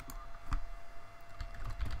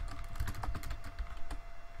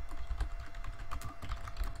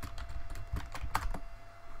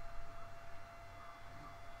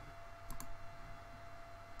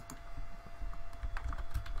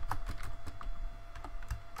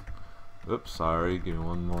 Oops, sorry. Give me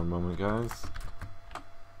one more moment, guys.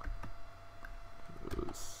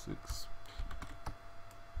 6.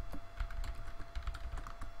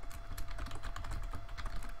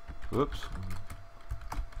 Whoops.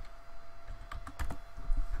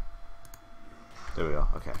 There we go.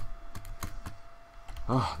 Okay.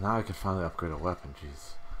 Oh, now I can finally upgrade a weapon.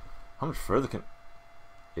 Jeez. How much further can...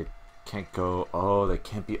 It can't go... Oh, they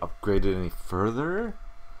can't be upgraded any further?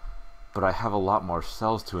 But I have a lot more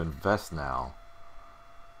cells to invest now.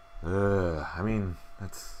 I mean,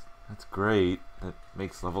 that's great. That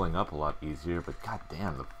makes leveling up a lot easier. But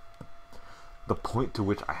goddamn, the point to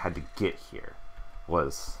which I had to get here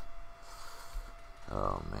was...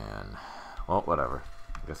 Oh man. Well, whatever.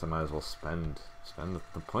 I guess I might as well spend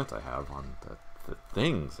the points I have on the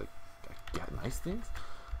things. Like, I get nice things.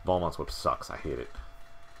 Valmont's whip sucks. I hate it.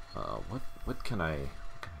 What can I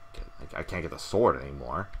get? Like, I can't get the sword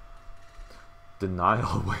anymore.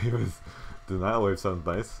 Denial wave sounds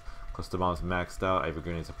nice. Cluster bombs maxed out. Ivy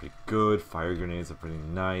grenades are pretty good. Fire grenades are pretty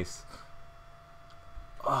nice.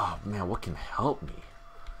 Oh man, what can help me?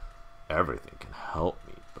 Everything can help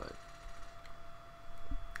me, but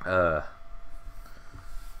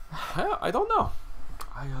I don't know.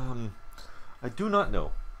 I do not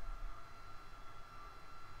know.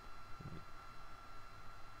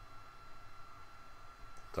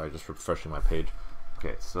 Sorry, just refreshing my page.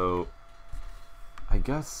 Okay, so I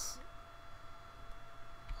guess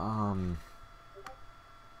let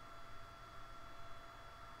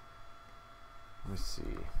me see.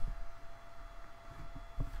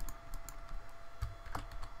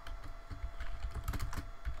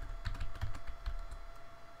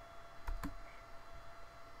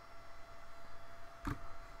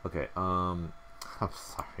 Okay, I'm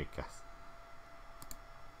sorry, guys.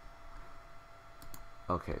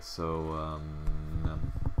 Okay, so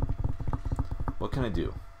what can I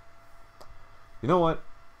do? You know what?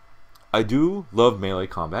 I do love melee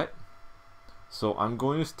combat, so I'm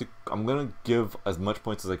going to give as much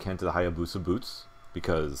points as I can to the Hayabusa boots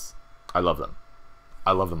because I love them.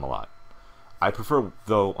 I love them a lot. I prefer,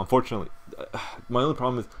 though, unfortunately, my only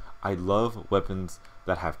problem is I love weapons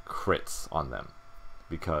that have crits on them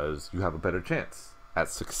because you have a better chance at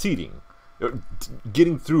succeeding,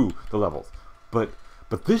 getting through the levels. But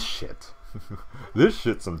this shit, this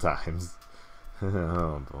shit sometimes.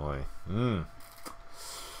 Oh boy.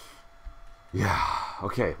 Yeah.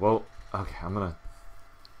 Okay. Well. Okay. I'm gonna.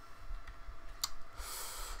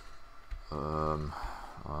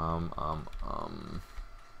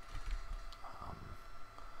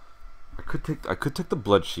 I could take the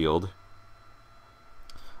blood shield.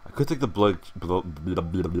 I could take the blood shield.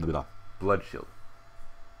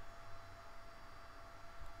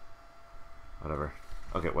 Whatever.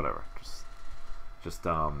 Okay, whatever. Just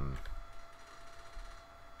I'm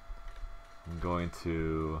going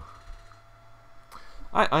to.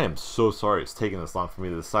 I am so sorry it's taking this long for me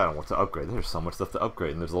to decide on what to upgrade. There's so much stuff to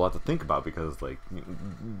upgrade, and there's a lot to think about because, like,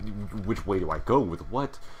 which way do I go with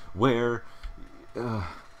what, where, okay,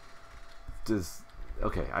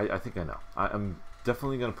 I think I know. I'm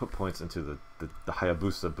definitely gonna put points into the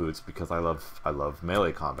Hayabusa boots because I love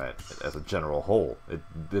melee combat as a general whole.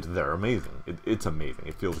 They're amazing. It's amazing.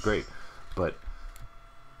 It feels great, but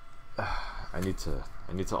I need to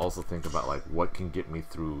also think about like what can get me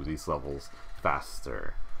through these levels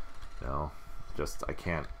faster. You know, just I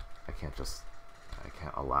can't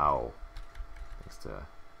allow things to.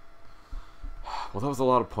 Well, that was a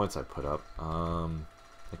lot of points I put up. I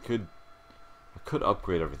could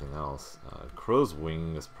upgrade everything else. Crow's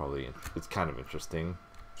Wing is probably it's kind of interesting.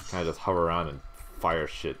 Kind of just hover around and fire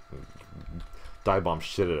shit and dive bomb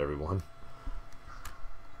shit at everyone.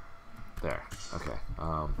 There. Okay.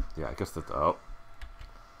 Yeah, I guess that's oh.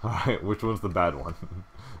 Alright, which one's the bad one?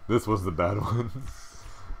 This was the bad one.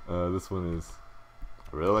 This one is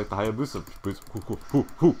I really like the Hayabusa boots.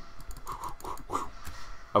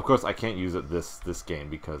 Of course I can't use it this game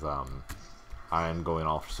because I am going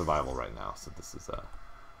all for survival right now, so this is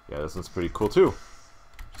yeah, this one's pretty cool too.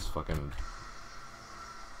 Just fucking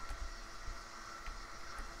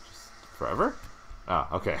just forever?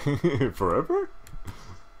 Ah, okay. Forever?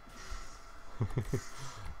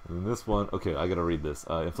 And this one, okay, I gotta read this.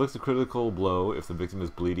 Inflicts a critical blow if the victim is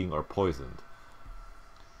bleeding or poisoned.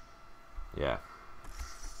 Yeah.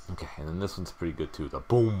 Okay, and then this one's pretty good too. The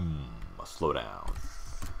boom, a slowdown.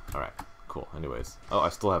 Alright, cool. Anyways. Oh, I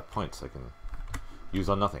still have points I can use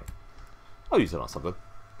on nothing. I'll use it on something.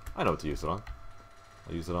 I know what to use it on.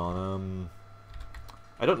 I'll use it on,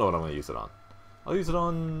 I don't know what I'm going to use it on. I'll use it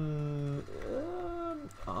on,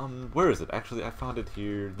 where is it? Actually, I found it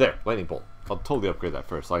here. There, Lightning Bolt. I'll totally upgrade that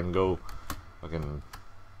first so I can go fucking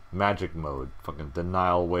magic mode. Fucking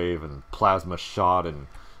Denial Wave and Plasma Shot and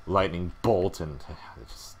Lightning Bolt and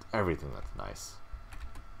just everything that's nice.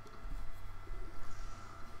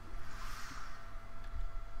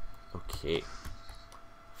 Okay.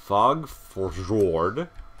 Fog Forjord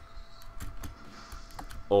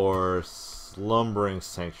or Slumbering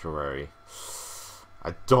Sanctuary.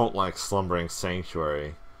 I don't like Slumbering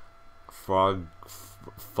Sanctuary. Fog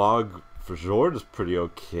Forjord is pretty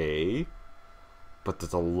okay, but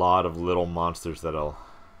there's a lot of little monsters that'll.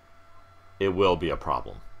 It will be a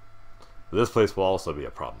problem. This place will also be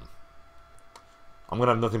a problem. I'm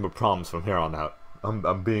gonna have nothing but problems from here on out.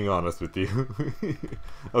 I'm being honest with you.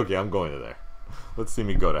 Okay, I'm going to there. Let's see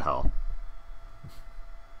me go to hell.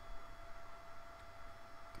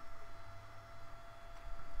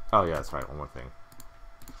 Oh yeah, that's right, one more thing.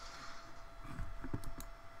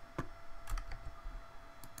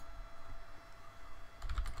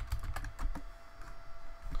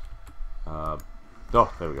 Oh,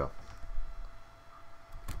 there we go.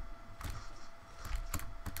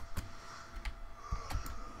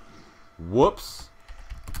 Whoops.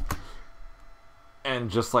 And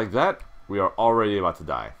just like that, we are already about to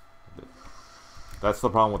die. That's the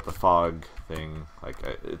problem with the fog thing. Like,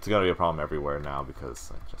 it's gonna be a problem everywhere now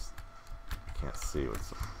because I just can't see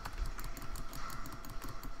what's.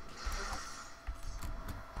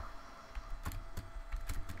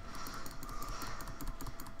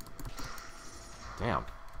 Damn.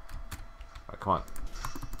 Alright, come on.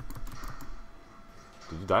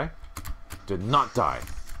 Did you die? Did not die.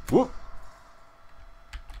 Whoop!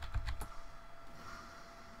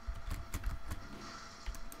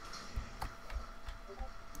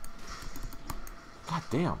 God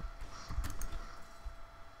damn.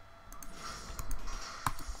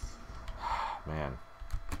 Man.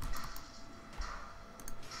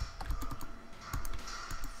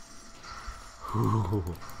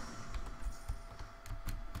 Whew.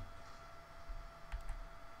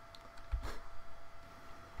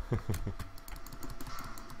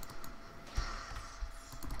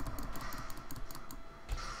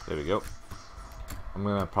 There we go. I'm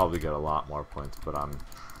gonna probably get a lot more points, but I'm.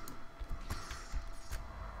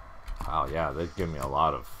 Wow, yeah, they've given me a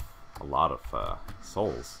lot of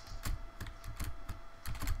souls.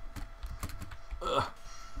 Ugh.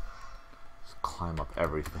 Just climb up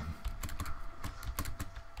everything.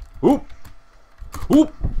 Oop!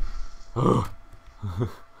 Oop! Ugh.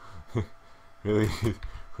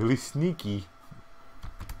 Really sneaky.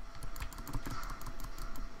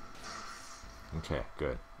 Okay,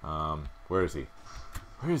 good. Where is he?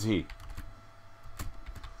 Where is he?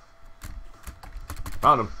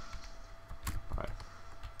 Found him. Alright.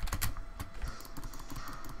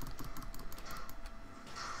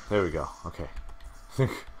 There we go. Okay. I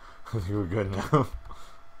think we're good now.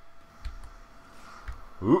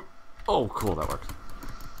 Ooh. Oh, cool, that worked.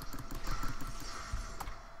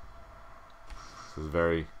 is a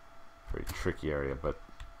very, very tricky area, but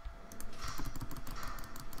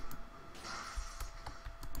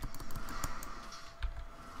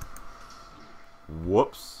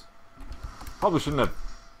whoops. Probably shouldn't have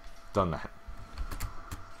done that.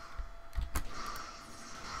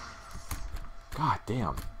 God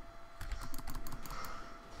damn.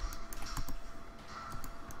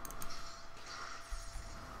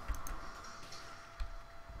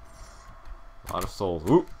 A lot of souls.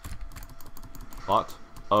 Ooh. Lot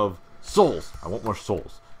of souls. I want more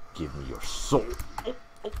souls. Give me your soul. Oh,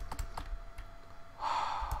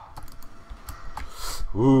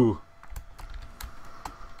 oh. Ooh.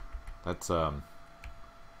 That's, yeah,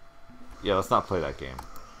 let's not play that game.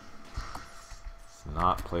 Let's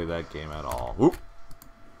not play that game at all. Oop.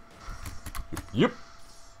 Yep.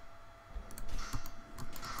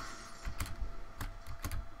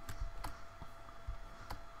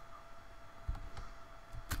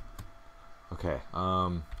 Okay,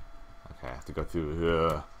 okay, I have to go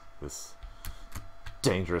through this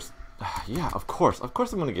dangerous. Yeah, of course I'm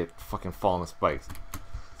gonna get fucking falling spikes.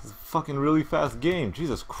 This is a fucking really fast game.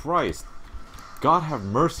 Jesus Christ. God have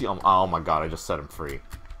mercy on. Oh my god, I just set him free.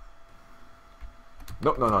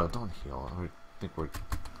 No, don't heal. I think we're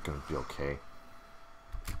gonna be okay.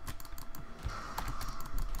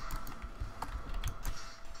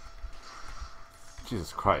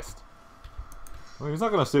 Jesus Christ. Well, he's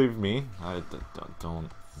not gonna save me. I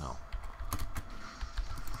don't know.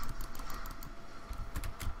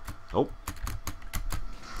 Nope.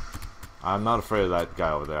 I'm not afraid of that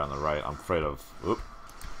guy over there on the right. I'm afraid of. Oop.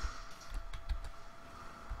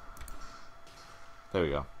 There we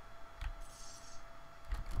go.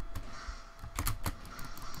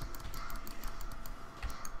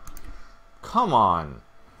 Come on.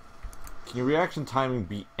 Can your reaction timing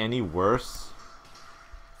be any worse?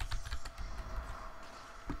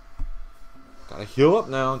 Gotta heal up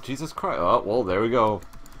now. Jesus Christ. Oh, well, there we go.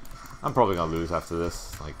 I'm probably gonna lose after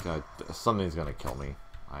this. Like, something's gonna kill me.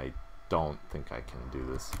 I don't think I can do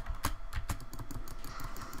this.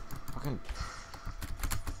 Fucking.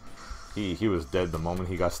 He was dead the moment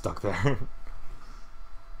he got stuck there.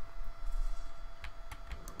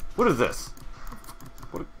 What is this?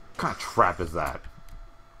 What kind of trap is that?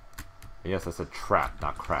 Yes, I said trap,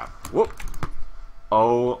 not crap. Whoop!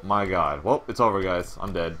 Oh my god. Well, it's over, guys.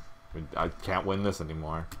 I'm dead. I can't win this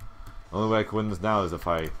anymore. The only way I can win this now is if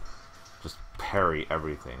I just parry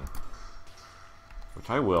everything. Which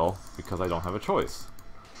I will, because I don't have a choice.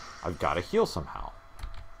 I've got to heal somehow.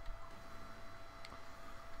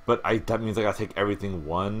 But that means I gotta take everything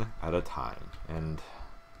one at a time. And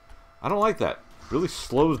I don't like that. It really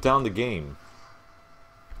slows down the game.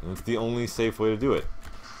 And it's the only safe way to do it.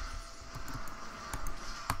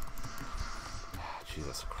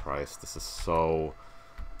 Jesus Christ, this is so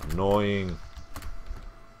annoying.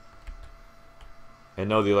 And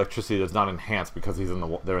no, the electricity does not enhance because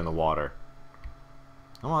they're in the water.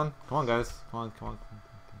 Come on, guys. Come on.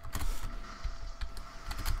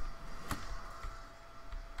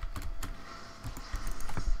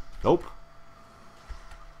 Nope.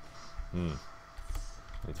 I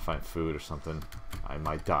need to find food or something. I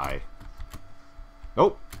might die.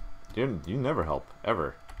 Nope. You never help.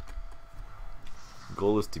 Ever. The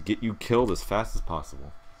goal is to get you killed as fast as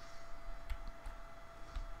possible.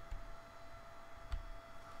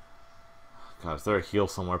 God, is there a heal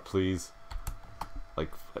somewhere, please?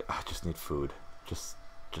 Like, I just need food. Just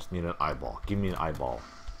need an eyeball. Give me an eyeball.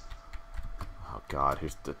 Oh God,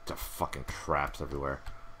 here's the fucking traps everywhere.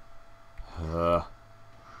 Oh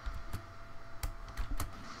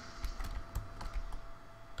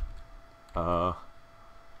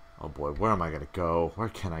boy, where am I gonna go? Where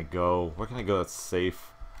can I go? Where can I go that's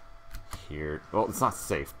safe? Here. Well, it's not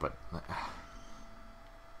safe, but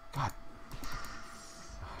God.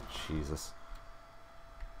 Oh, Jesus.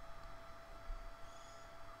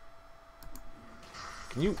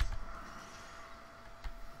 Can you?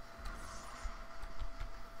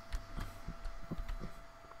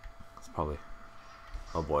 It's probably.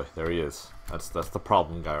 Oh boy, there he is. That's the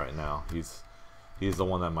problem guy right now. He's the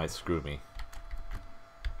one that might screw me.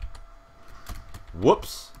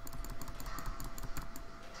 Whoops.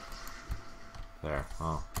 There.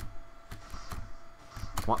 Oh.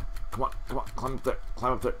 Come on, climb up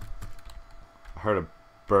there. I heard a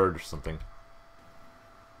bird or something.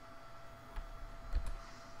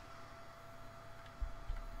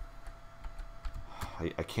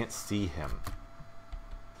 I can't see him.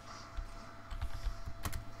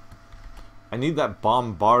 I need that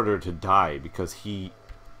bombarder to die because he...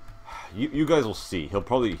 You guys will see. He'll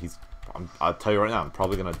probably... I'll tell you right now, I'm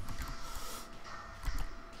probably gonna...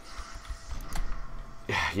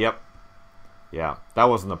 Yep. Yeah, that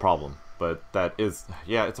wasn't a problem. But that is...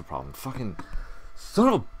 Yeah, it's a problem. Fucking... Son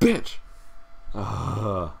of a bitch!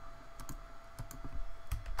 Ugh.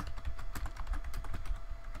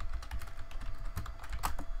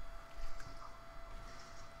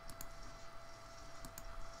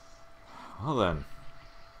 Well then.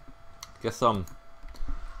 Guess I'll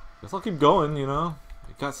keep going, you know?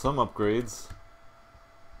 I got some upgrades.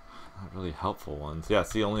 Not really helpful ones. Yeah,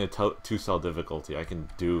 see, only a 2-cell difficulty. I can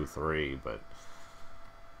do 3, but...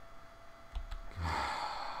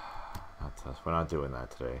 We're not doing that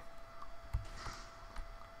today.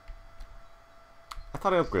 I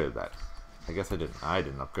thought I upgraded that. I guess I didn't. I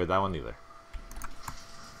didn't upgrade that one either.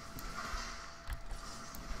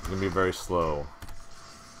 It's gonna be very slow.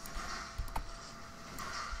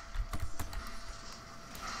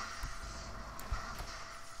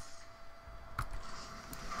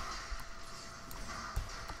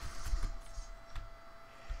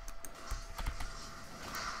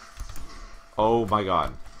 Oh my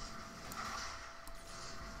god.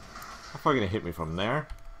 How far are you gonna hit me from there?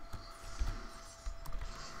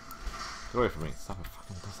 Get away from me. Stop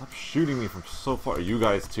shooting me from so far. You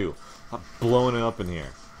guys too. Stop blowing it up in here.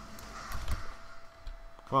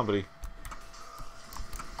 Come on, buddy.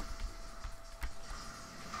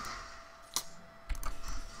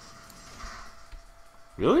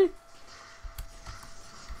 Really?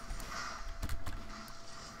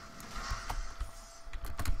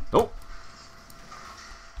 Nope.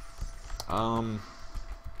 I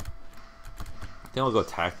think I'll go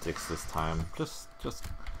tactics this time. Just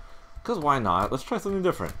because why not? Let's try something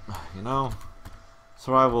different. You know?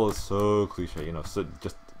 Survival is so cliche, you know, so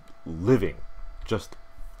just living. Just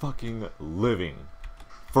fucking living.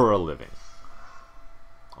 For a living.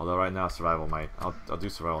 Although right now survival might... I'll do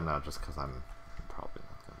survival now just because I'm probably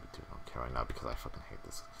not going to be doing okay right now because I fucking hate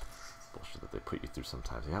this bullshit that they put you through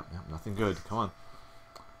sometimes. Yep, nothing good. Come on.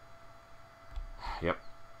 Yep.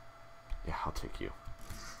 Yeah, I'll take you.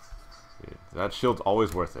 Dude, that shield's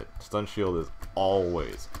always worth it. Stun shield is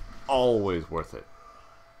always worth it.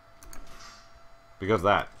 Because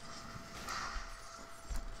that.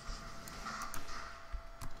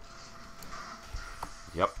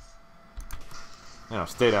 Yep. You know,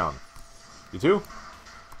 stay down. You too?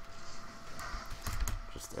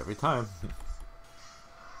 Just every time.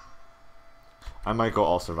 I might go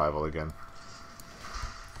all survival again.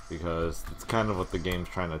 Because it's kind of what the game's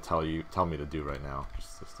trying to tell me to do right now.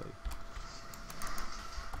 Just like...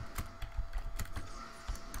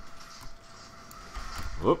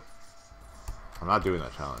 Whoop. I'm not doing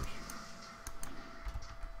that challenge.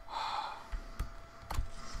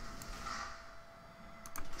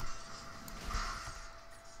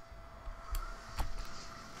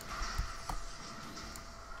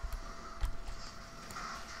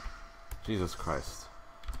 Jesus Christ.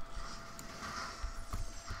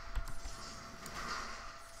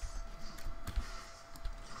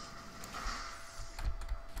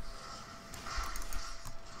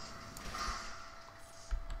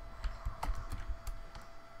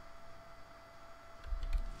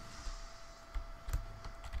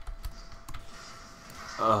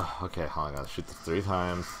 Okay, hold on, I gotta shoot this 3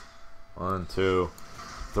 times. 1, 2,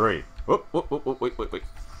 3. Whoop, whoop, whoop, whoop, wait.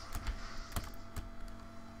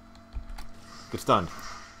 Get stunned.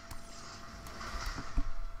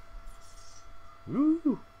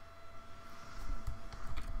 Woo!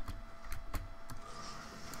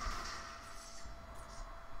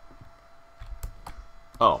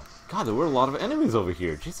 Oh, God, there were a lot of enemies over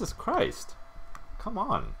here. Jesus Christ. Come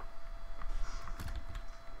on.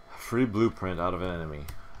 Free blueprint out of an enemy.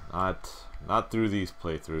 Not through these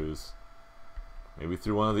playthroughs. Maybe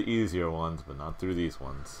through one of the easier ones, but not through these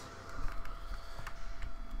ones.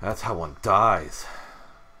 That's how one dies.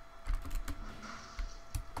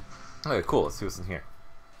 Okay, cool. Let's see what's in here.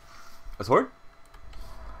 A sword?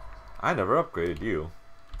 I never upgraded you.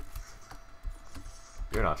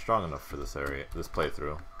 You're not strong enough for this this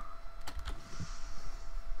playthrough.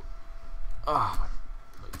 Ah, my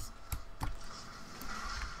legs.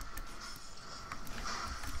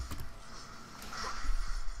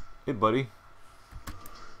 Hey, buddy.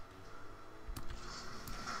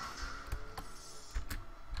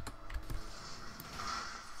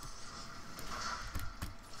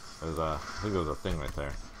 I think there was a thing right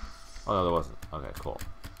there. Oh no, there wasn't. Okay, cool.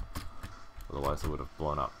 Otherwise it would have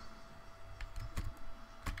blown up.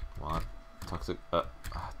 Come on. Toxic...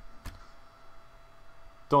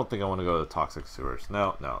 Don't think I want to go to the toxic sewers.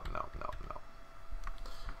 No.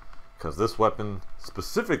 Because this weapon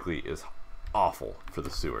specifically is awful for the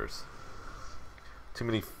sewers. Too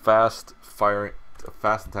many fast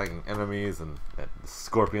attacking enemies and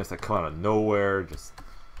scorpions that come out of nowhere. Just...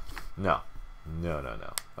 No. No, no,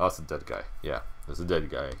 no. Oh, it's a dead guy. Yeah, there's a dead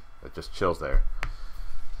guy that just chills there.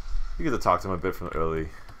 You get to talk to him a bit from the early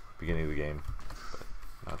beginning of the game,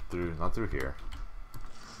 but not through here.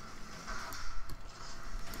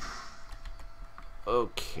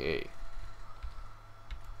 Okay.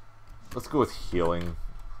 Let's go with healing,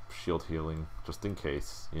 shield healing, just in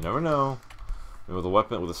case. You never know. I mean,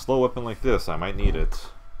 with a slow weapon like this, I might need it.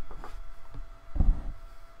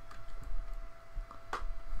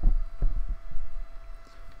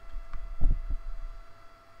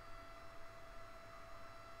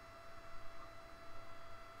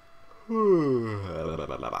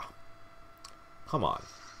 Come on.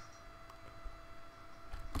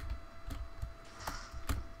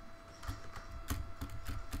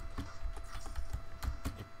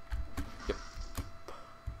 Yep.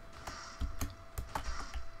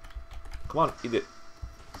 Come on, eat it.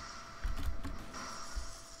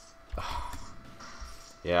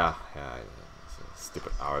 Yeah, it's a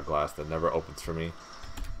stupid hourglass that never opens for me.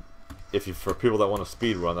 For people that want to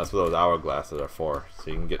speed run, that's what those hourglasses are for,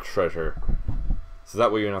 so you can get treasure. So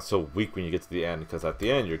that way you're not so weak when you get to the end, because at the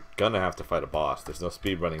end you're gonna have to fight a boss. There's no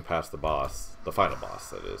speed running past the boss, the final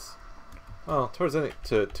boss, that is. Well, towards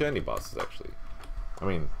any bosses actually. I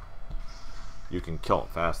mean, you can kill them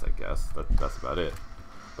fast, I guess. That's about it.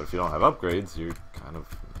 But if you don't have upgrades, you're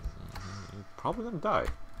probably gonna die.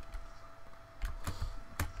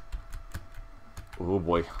 Oh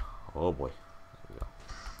boy, oh boy.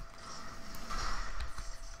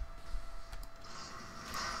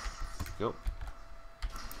 Go.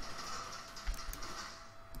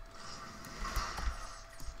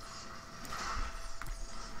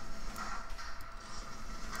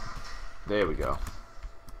 There we go.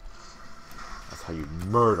 That's how you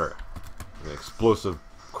murder with an explosive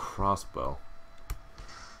crossbow.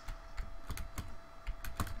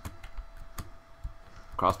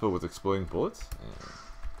 Crossbow with exploding bullets? Yeah.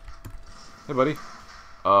 Hey, buddy.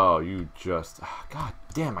 Oh, you just... God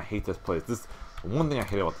damn, I hate this place. This one thing I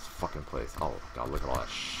hate about this fucking place. Oh, God, look at all that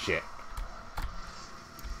shit.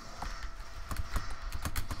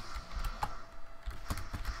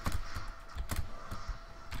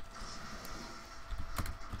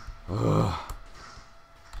 Ugh.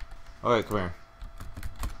 Alright, come here.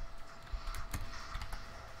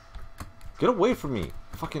 Get away from me.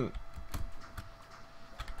 Fucking...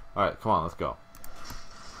 Alright, come on, let's go.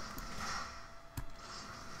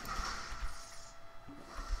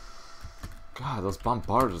 God, those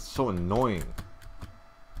bombarders are so annoying.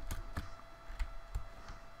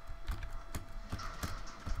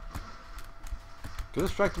 Get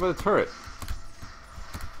distracted by the turret.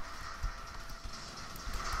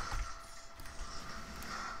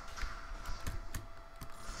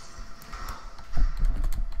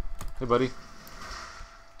 Hey, buddy.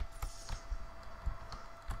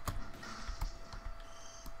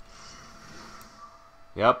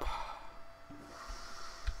 Yep.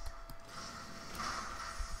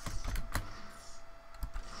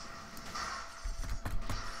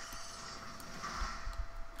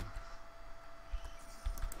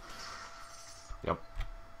 Yep.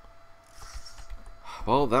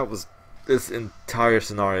 Well, that was... This entire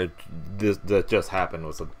scenario that just happened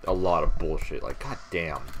was a lot of bullshit. Like,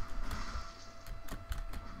 goddamn.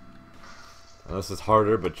 And this is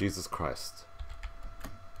harder, but Jesus Christ.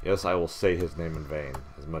 Yes, I will say his name in vain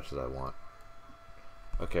as much as I want.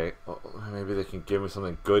 Okay, well, maybe they can give me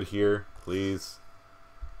something good here, please.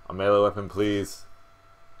 A melee weapon, please.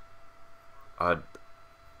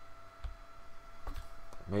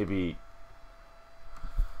 Maybe...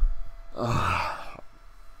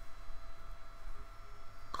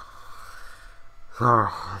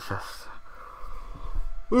 it's just...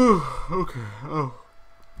 Okay,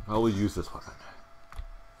 I will use this weapon.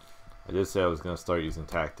 I did say I was going to start using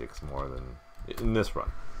tactics more than in this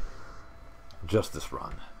run. Just this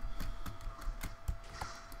run.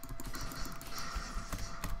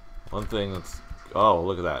 One thing that's... Oh,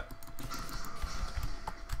 look at that.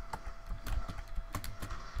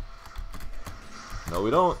 No, we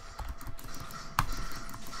don't.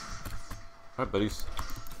 Alright, buddies.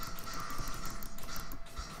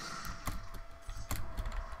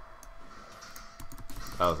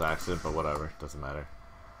 That was an accident, but whatever. Doesn't matter.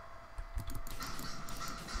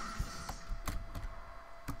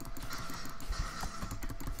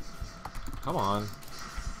 Come on.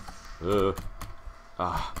 Ugh.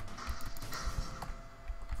 Ah.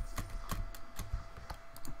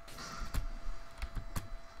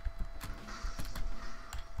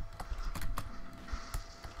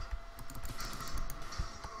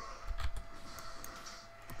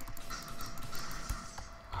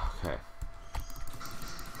 Okay.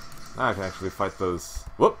 Now I can actually fight those.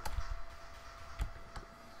 Whoop!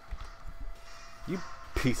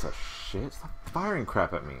 piece of shit. Stop firing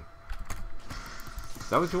crap at me. Is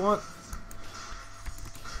that what you want?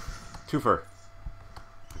 Twofer.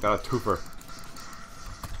 I got a twofer.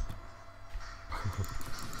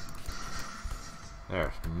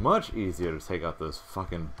 There. Much easier to take out those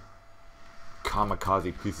fucking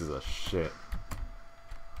kamikaze pieces of shit.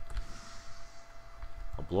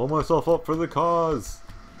 I'll blow myself up for the cause.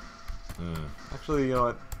 Actually, you know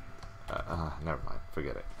what? Never mind.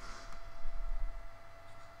 Forget it.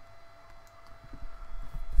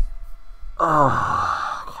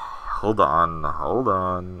 Hold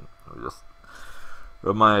on. Let me just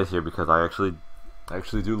rub my eyes here because I actually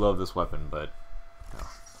do love this weapon, but no,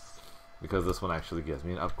 because this one actually gives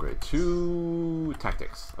me an upgrade to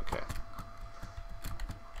tactics. Okay.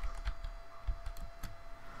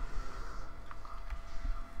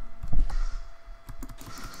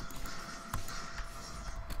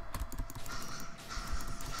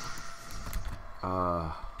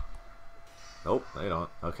 Nope, they don't.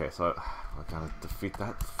 Okay, so I gotta defeat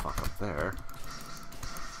that fuck up there.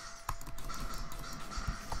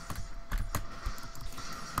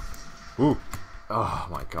 Ooh! Oh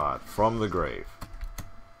my god, from the grave.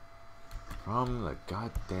 From the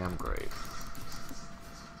goddamn grave.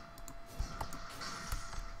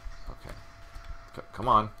 Okay. Come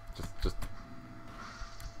on. Just...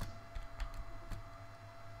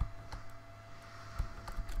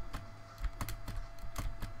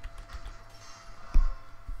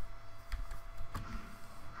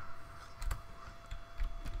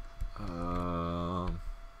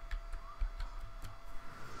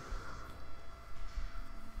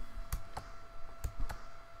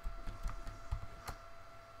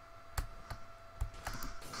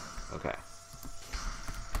 Okay.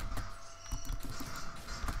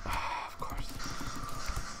 Of course.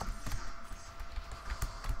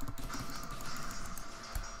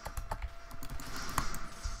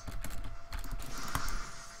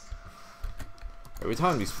 Every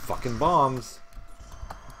time these fucking bombs.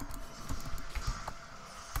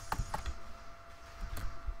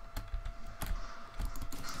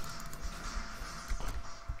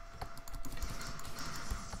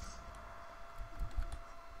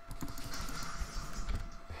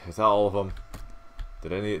 Is that all of them?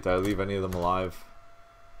 Did I leave any of them alive?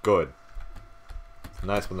 Good. It's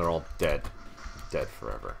nice when they're all dead. Dead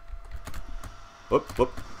forever. Whoop,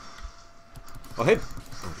 whoop. Oh, hey!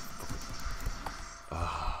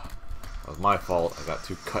 That was my fault. I got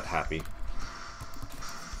too cut happy.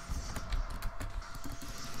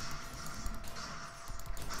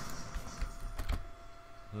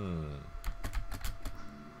 Come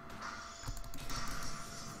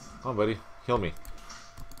on, buddy. Heal me.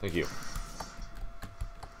 Thank you.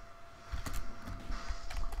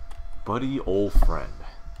 Buddy, old friend.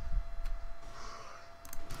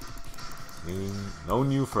 Known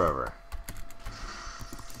you forever.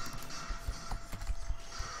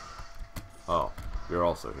 Oh, you're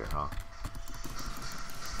also here, huh?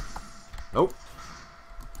 Nope.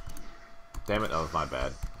 Damn it, that was my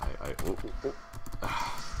bad.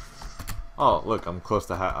 Oh, look, I'm close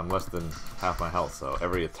to I'm less than half my health, so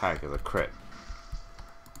every attack is a crit.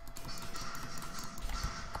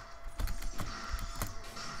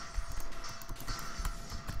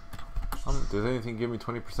 Does anything give me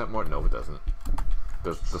 20% more? No, it doesn't.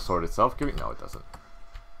 Does the sword itself give me? No, it doesn't.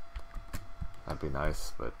 That'd be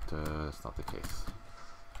nice, but it's not the case.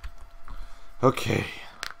 Okay.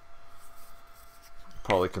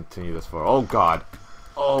 Probably continue this for... Oh, God.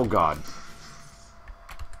 Oh, God.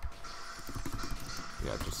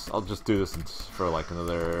 Yeah, I'll just do this for like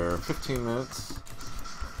another 15 minutes.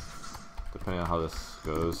 Depending on how this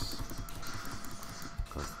goes.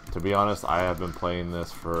 'Cause, to be honest, I have been playing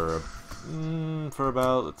this for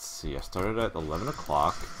about, let's see, I started at 11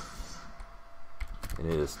 o'clock, and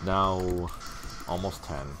it is now almost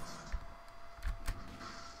 10.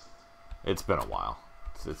 It's been a while.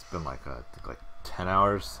 It's been like 10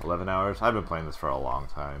 hours, 11 hours. I've been playing this for a long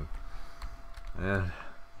time, and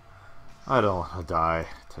I don't want to die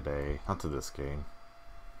today, not to this game.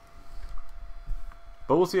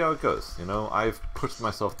 But we'll see how it goes. You know, I've pushed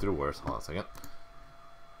myself through worse. Hold on a second.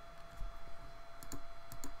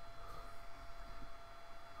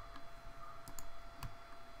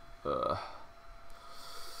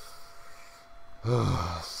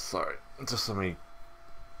 Sorry, just let me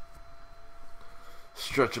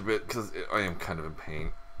stretch a bit because I am kind of in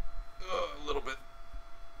pain. A little bit.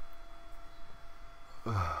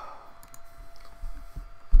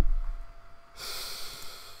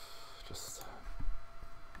 Just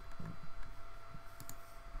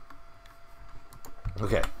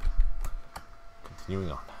okay.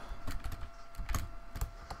 Continuing on.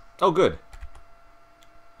 Oh, good.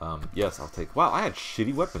 Yes, I'll take... Wow, I had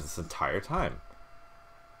shitty weapons this entire time.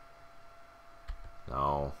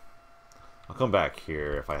 No. I'll come back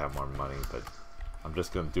here if I have more money, but I'm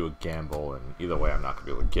just going to do a gamble, and either way I'm not going to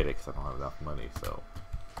be able to get it because I don't have enough money, so...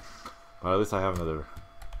 But at least I have another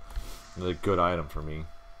good item for me.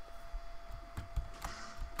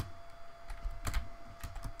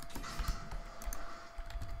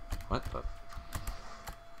 What the...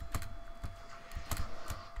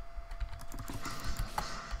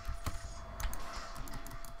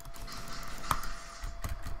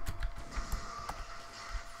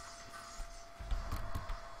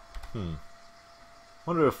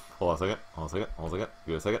 Wonder if... Hold on a second. Hold on a second. Hold on a second.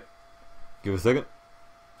 Give it a second. Give it a second.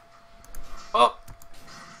 Oh!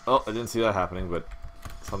 Oh, I didn't see that happening, but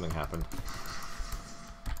something happened.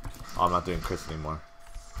 Oh, I'm not doing crits anymore.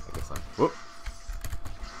 I guess I'm... Whoop!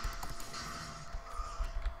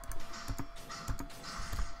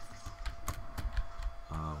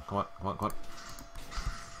 Come on, come on, come on.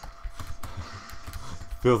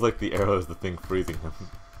 Feels like the arrow is the thing freezing him.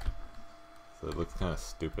 So it looks kind of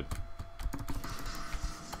stupid.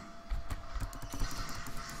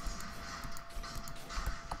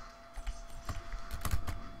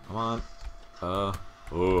 Come on. Oh.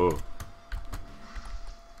 Oh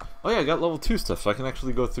yeah, I got level 2 stuff, so I can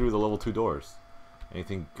actually go through the level 2 doors.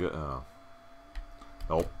 Anything good?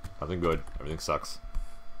 Nope. Nothing good. Everything sucks.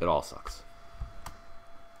 It all sucks.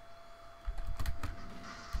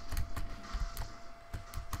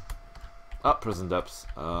 Oh, prison depths.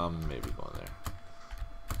 Maybe going there.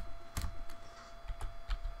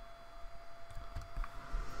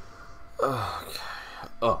 Okay.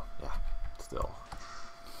 Oh, yeah. Still.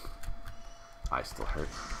 I still hurt.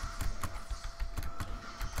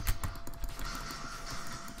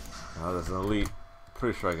 Oh, there's an elite.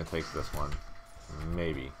 Pretty sure I can take this one.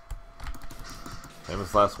 Maybe.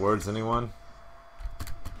 Famous last words, anyone?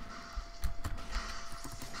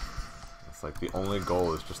 It's like the only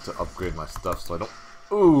goal is just to upgrade my stuff so I don't...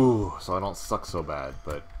 Ooh! So I don't suck so bad,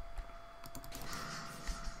 but...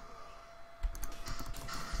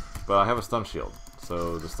 But I have a stun shield.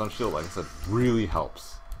 So the stun shield, like I said, really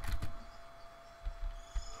helps.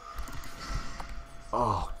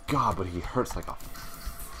 Oh god, but he hurts like a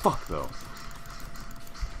fuck though.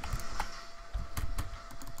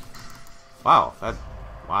 Wow, that...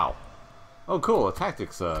 Wow. Oh cool, a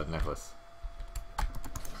tactics necklace.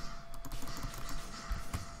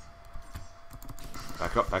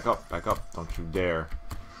 Back up, back up, back up. Don't you dare.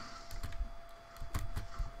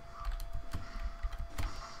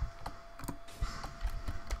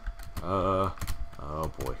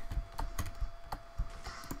 Oh boy.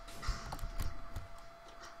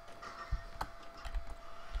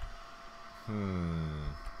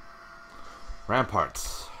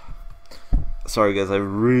 Ramparts. Sorry guys,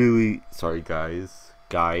 sorry guys.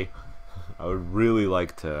 I would really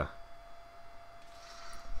like to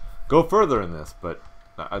go further in this, but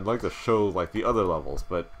I'd like to show like the other levels,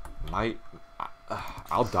 but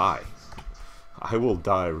I'll die. I will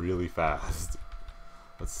die really fast.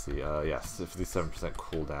 Let's see, yes, 57%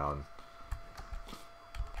 cooldown.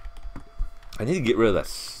 I need to get rid of that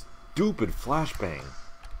stupid flashbang.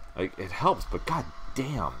 Like, it helps, but god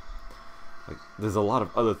damn. Like, there's a lot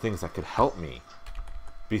of other things that could help me.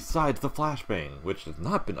 Besides the flashbang, which has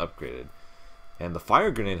not been upgraded. And the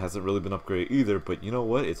fire grenade hasn't really been upgraded either, but you know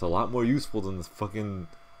what? It's a lot more useful than this fucking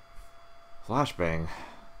flashbang.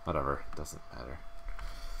 Whatever, doesn't matter.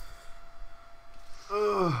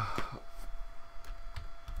 Ugh.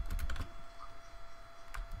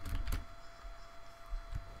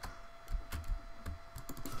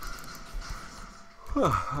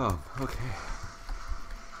 Oh, okay.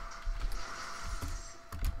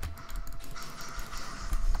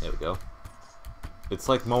 There we go. It's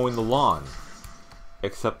like mowing the lawn,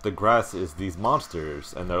 except the grass is these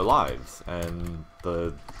monsters and their lives, and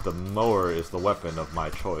the mower is the weapon of my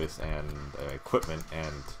choice and equipment,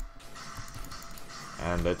 and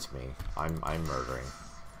it's me. I'm murdering.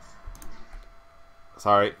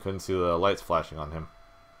 Sorry, couldn't see the lights flashing on him.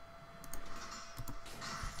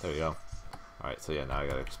 There we go. Alright, so yeah, now I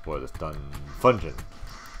gotta explore this dungeon.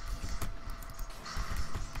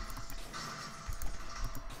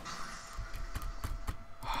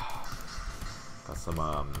 Got some,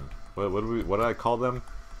 what did I call them?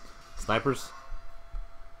 Snipers?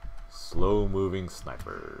 Slow-moving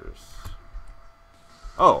snipers.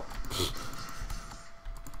 Oh!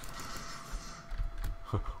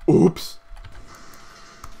 Oops!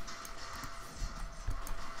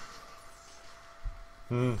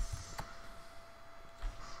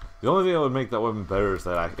 The only thing that would make that weapon better is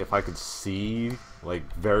that if I could see, like,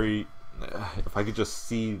 if I could just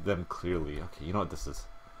see them clearly. Okay, you know what this is?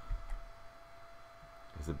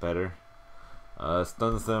 Is it better?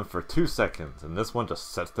 Stuns them for 2 seconds, and this one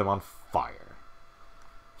just sets them on fire.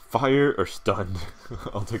 Fire or stunned?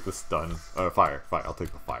 I'll take the stun. Or fire. Fire. I'll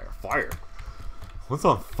take the fire. Fire! What's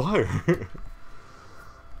on fire?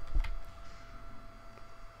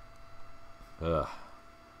 Ugh.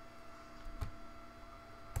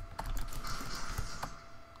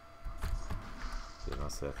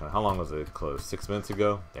 How long was it closed? 6 minutes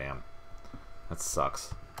ago? Damn. That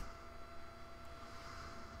sucks.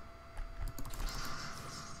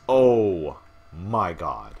 Oh my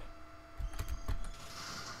god.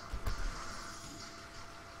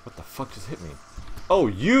 What the fuck just hit me? Oh,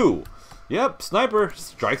 you! Yep, sniper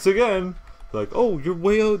strikes again. Like, oh, you're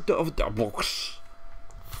way out of the box.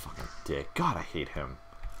 Fucking dick. God, I hate him.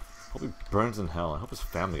 Hope he burns in hell. I hope his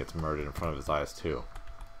family gets murdered in front of his eyes too.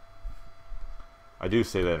 I do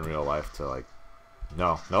say that in real life to like,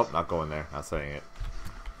 no, nope, not going there. Not saying it.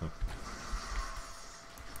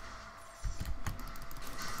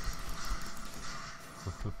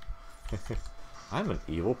 I'm an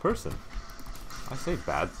evil person. I say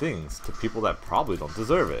bad things to people that probably don't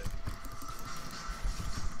deserve it.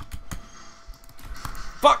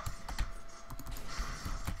 Fuck!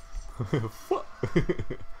 Fuck!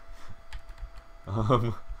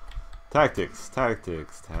 Tactics.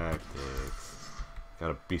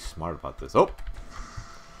 Gotta be smart about this. Oh!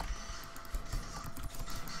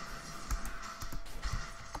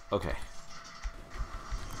 Okay.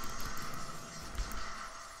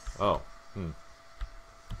 Oh.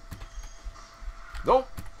 Nope!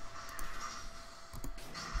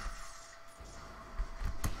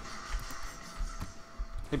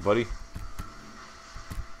 Hey, buddy.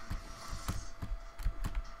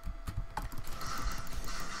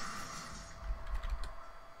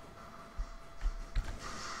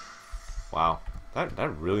 Wow.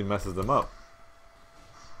 That really messes them up.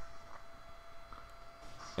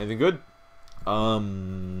 Anything good?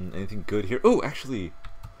 Anything good here? Oh, actually,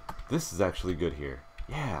 this is actually good here.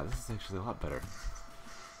 Yeah, this is actually a lot better.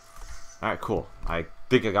 Alright, cool. I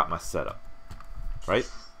think I got my setup. Right?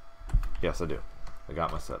 Yes, I do. I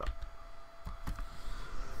got my setup.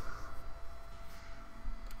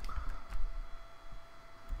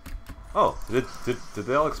 Oh, did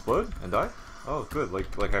they all explode and die? Oh, good.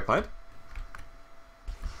 Like I planned?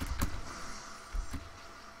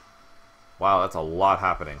 Wow, that's a lot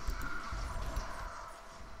happening.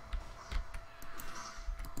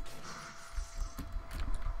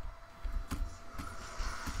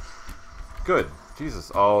 Good.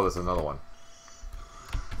 Jesus. Oh, there's another one.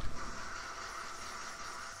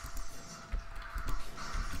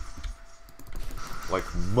 Like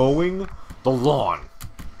mowing the lawn.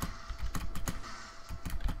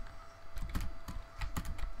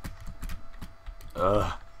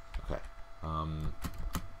 Ugh. Okay. Come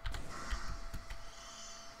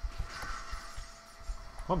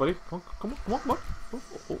on, buddy. Come on.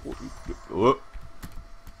 Oh.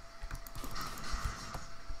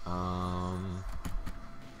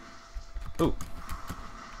 Ooh.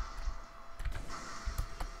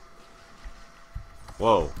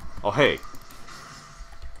 Whoa. Oh, hey.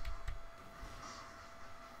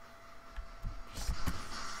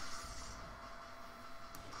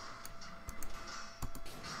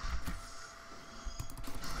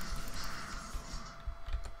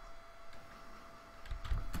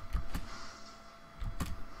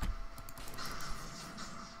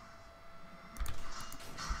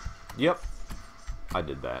 Yep. I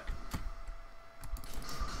did that.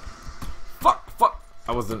 Fuck!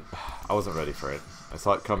 I wasn't ready for it. I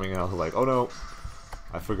saw it coming and I was like, oh no.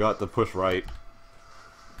 I forgot to push right.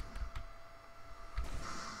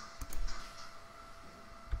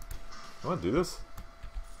 You wanna do this?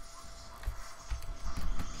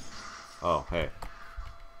 Oh, hey.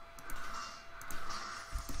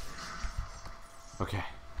 Okay.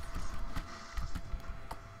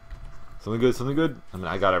 Something good? I mean,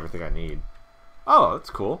 I got everything I need. Oh, that's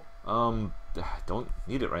cool. Don't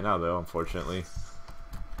need it right now, though, unfortunately.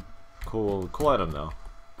 Cool item, though.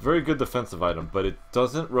 Very good defensive item, but it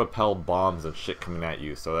doesn't repel bombs and shit coming at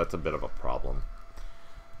you, so that's a bit of a problem.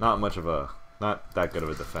 Not that good of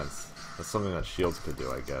a defense. That's something that shields could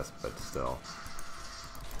do, I guess, but still.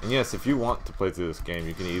 And yes, if you want to play through this game,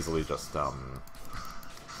 you can easily just,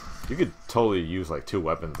 you could totally use like 2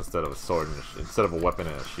 weapons instead of a sword and instead of a weapon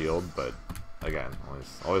and a shield, but again,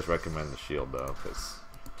 always recommend the shield though, because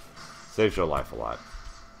saves your life a lot.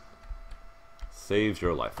 Saves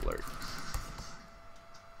your life alert.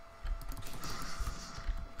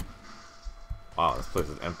 Wow, this place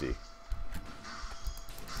is empty.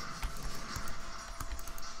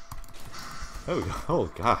 There we go.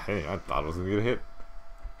 Oh god, hey, I thought I was gonna get a hit.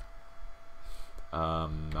 I'll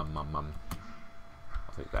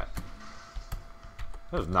take that.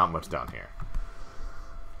 There's not much down here.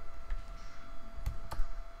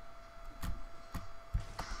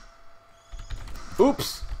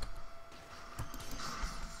 Oops!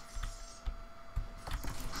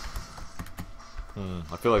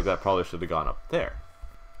 I feel like that probably should have gone up there.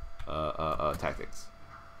 Tactics.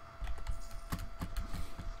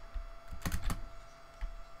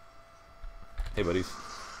 Hey, buddies.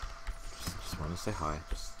 Just want to say hi.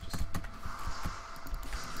 Just.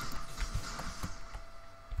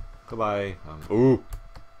 Goodbye. Ooh.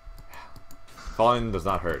 Falling does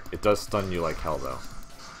not hurt. It does stun you like hell, though.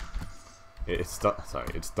 It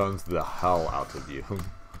stuns the hell out of you.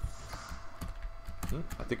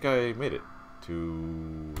 I think I made it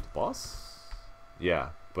to the boss. Yeah,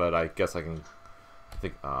 but I guess I can.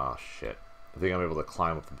 Ah, shit. I think I'm able to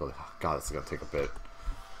climb up the building. Oh, God, this is gonna take a bit.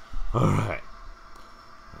 All right.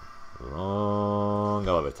 Wrong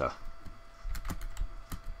elevator.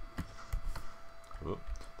 Ooh.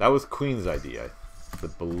 That was Queen's idea, I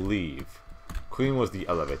believe. Queen was the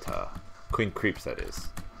elevator. Queen Creeps, that is.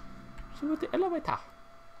 She was the elevator.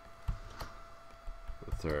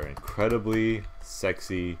 With her incredibly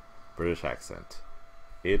sexy British accent.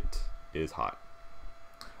 It is hot.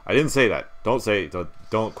 I didn't say that.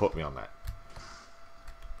 Don't quote me on that.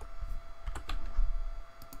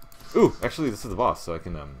 Ooh, actually, this is the boss, so I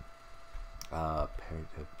can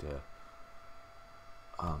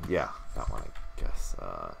yeah, that one, I guess.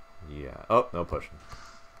 Yeah. Oh, no potion.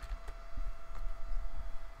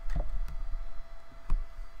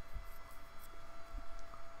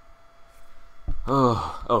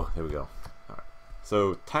 Oh, here we go. Alright.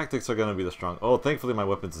 So, tactics are going to be the strong... Oh, thankfully my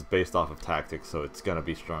weapons is based off of tactics, so it's going to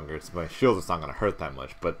be stronger. It's my shield is not going to hurt that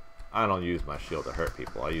much, but I don't use my shield to hurt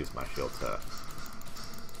people. I use my shield to...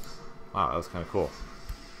 Wow, that was kind of cool.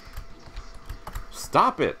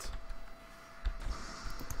 Stop it!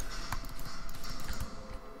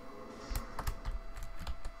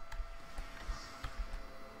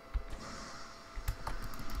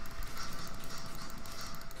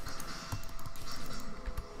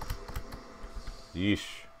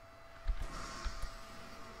 Yeesh.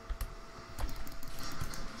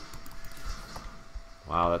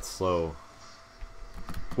 Wow, that's slow.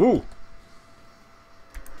 Woo!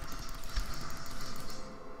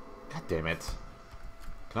 God damn it.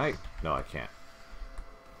 Can I? No, I can't.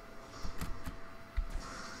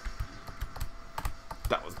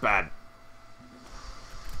 That was bad.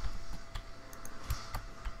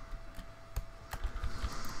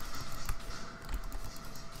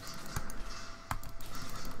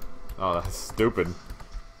 Oh, that's stupid.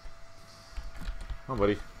 Come on,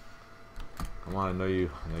 buddy. Come on, I know you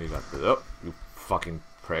got this. Oh, you fucking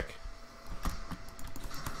prick.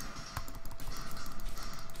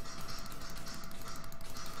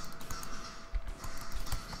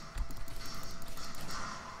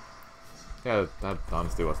 Yeah, that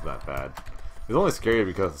honestly wasn't that bad. It's only scary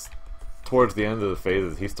because towards the end of the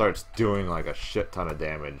phases, he starts doing like a shit ton of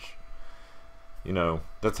damage. You know,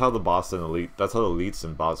 that's how the boss and elite. That's how the elites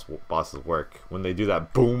and bosses work. When they do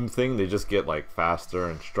that boom thing, they just get like faster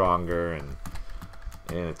and stronger, and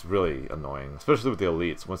it's really annoying, especially with the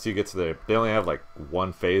elites. Once you get to their, they only have like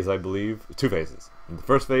one phase, I believe, 2 phases. In the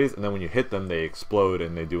first phase, and then when you hit them, they explode,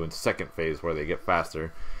 and they do in second phase where they get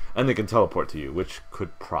faster, and they can teleport to you, which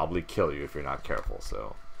could probably kill you if you're not careful.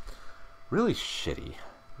 So, really shitty.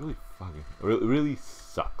 Really fucking, really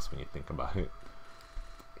sucks when you think about it.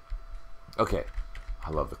 Okay, I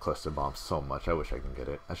love the cluster bomb so much. I wish I can get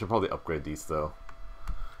it. I should probably upgrade these though,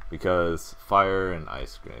 because fire and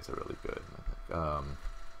ice grenades are really good. What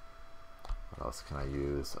else can I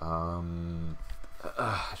use? I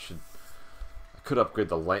could upgrade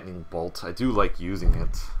the lightning bolt. I do like using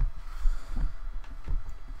it.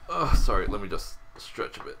 Sorry, let me just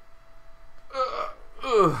stretch a bit.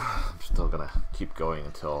 I'm still gonna keep going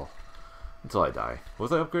until I die.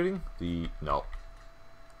 Was I upgrading? No.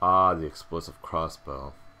 The explosive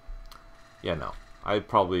crossbow. Yeah, no. I'd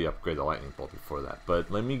probably upgrade the lightning bolt before that. But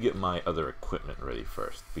let me get my other equipment ready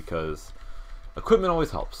first, because equipment always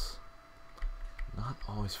helps. Not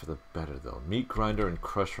always for the better, though. Meat grinder and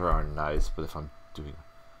crusher are nice, but if I'm doing...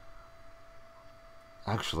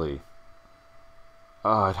 Actually...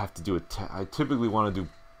 I'd have to do it. I typically want to do...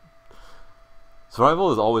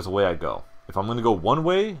 Survival is always the way I go. If I'm going to go one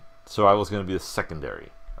way, survival is going to be the secondary.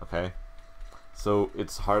 Okay? So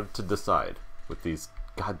it's hard to decide with these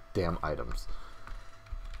goddamn items.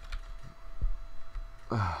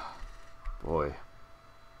 Boy.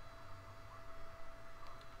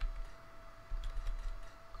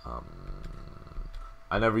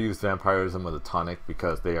 I never use vampirism as a tonic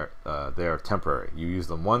because they are temporary. You use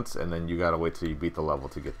them once and then you gotta wait till you beat the level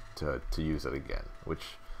to get to use it again,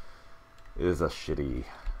 which is a shitty.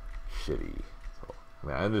 So, I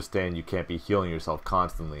mean, I understand you can't be healing yourself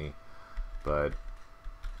constantly, but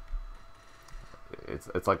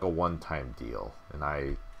it's like a one-time deal, and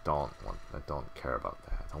I don't care about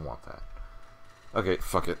that. I don't want that. Okay,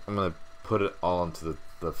 fuck it. I'm gonna put it all into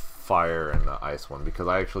the fire and the ice one because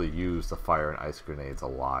I actually use the fire and ice grenades a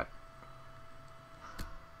lot.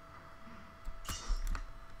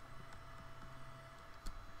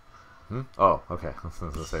 Oh, okay. I was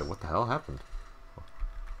gonna say, what the hell happened?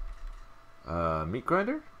 Meat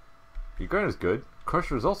grinder? Meat grinder's good.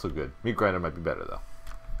 Crusher is also good. Meat grinder might be better though.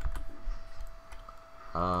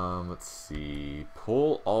 Let's see.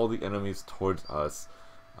 Pull all the enemies towards us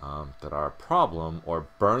that are a problem, or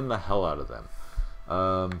burn the hell out of them.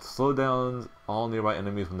 Slow down all nearby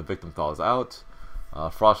enemies when the victim thaws out.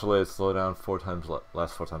 Frost related slow down 4 times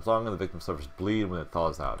lasts 4 times longer. The victim suffers bleed when it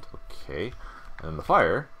thaws out. Okay. And then the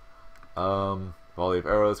fire. Volley of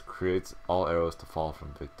arrows creates all arrows to fall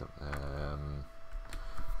from victim.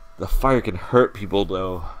 The fire can hurt people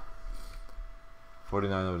though.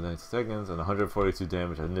 49 over 90 seconds and 142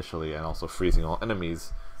 damage initially, and also freezing all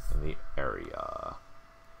enemies in the area.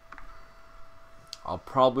 I'll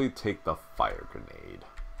probably take the fire grenade.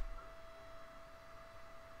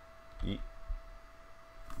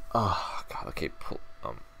 Oh god, okay,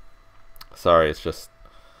 sorry, it's just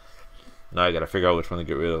now I gotta figure out which one to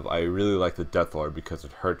get rid of. I really like the Death Orb because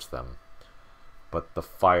it hurts them, but the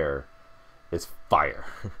fire is fire.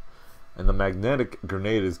 And the magnetic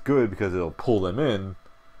grenade is good because it'll pull them in,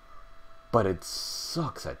 but it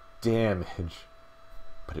sucks at damage,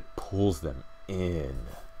 but it pulls them in.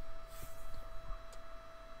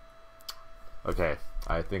 Okay,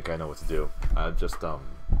 I think I know what to do.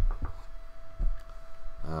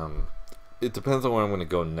 It depends on where I'm going to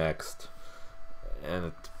go next, and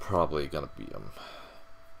it's probably gonna be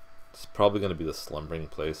the slumbering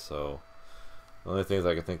place. So the only things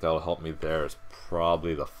I can think that'll help me there is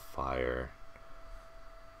probably the fire.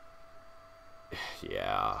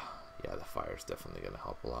 Yeah, the fire's definitely gonna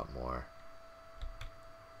help a lot more.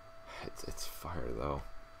 It's fire though.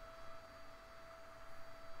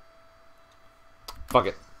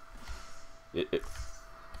 Fuck it.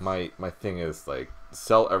 My thing is like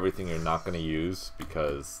sell everything you're not gonna use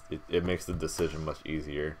because it makes the decision much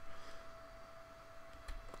easier.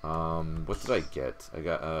 What did I get? I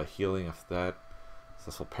got healing of that.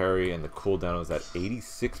 Successful parry, and the cooldown was at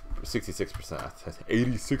 66%.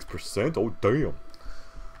 86%? Oh damn.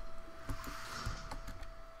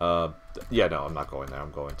 Yeah, no, I'm not going there. I'm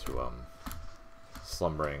going to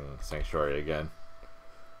Slumbering Sanctuary again.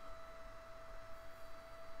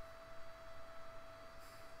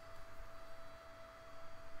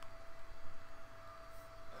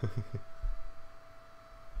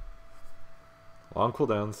 Long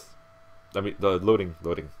cooldowns. I mean, the loading.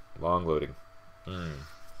 Long loading.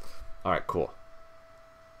 Alright, cool.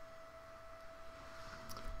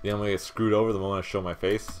 The only get screwed over the moment I show my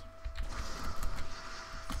face.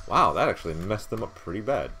 Wow, that actually messed them up pretty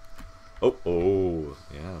bad. Oh,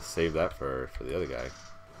 yeah, save that for the other guy.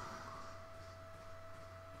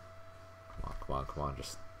 Come on,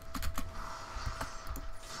 just...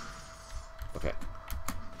 Okay.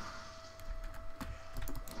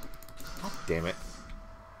 God damn it.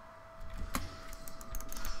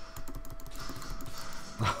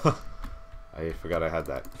 I forgot I had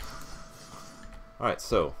that. Alright,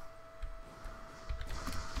 so.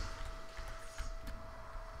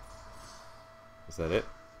 Is that it?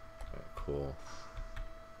 Alright, cool.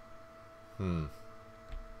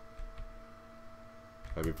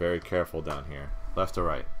 Gotta be very careful down here. Left or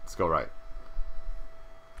right? Let's go right.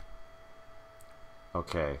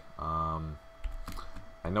 Okay, I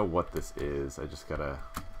know what this is. I just gotta...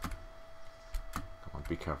 Come on,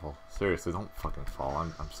 be careful. Seriously, don't fucking fall.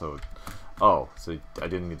 I'm so... Oh, so I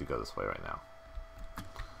didn't need to go this way right now.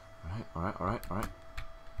 Alright.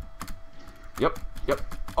 Yep.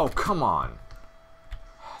 Oh, come on.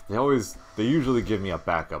 They usually give me a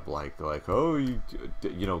backup like oh, you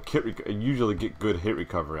know, usually get good hit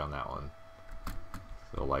recovery on that one.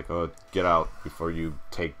 So like, oh, get out before you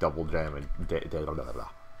take double damage. Fucking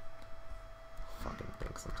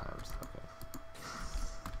thing sometimes. Okay.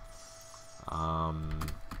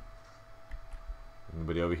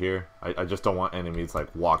 Anybody over here? I just don't want enemies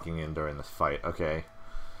like walking in during this fight. Okay.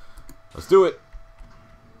 Let's do it.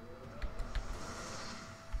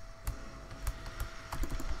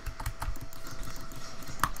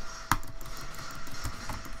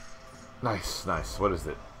 Nice. What is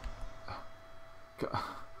it?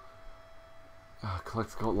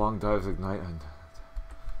 Collect gold, long dives, ignite, and...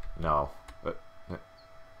 No.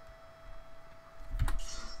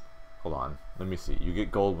 Hold on. Let me see. You get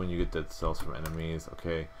gold when you get dead cells from enemies.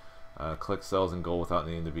 Okay. Collect cells and gold without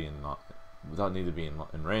needing to be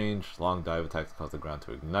in range. Long dive attacks cause the ground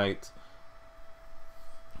to ignite.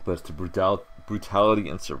 But it's to brutality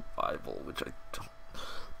and survival, which I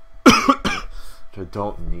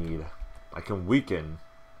don't need. I can weaken.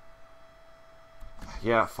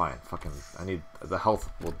 Yeah, fine. Fucking, I need the health.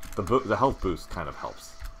 Well, the health boost kind of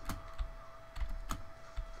helps.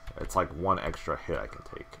 It's like one extra hit I can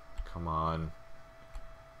take. Come on.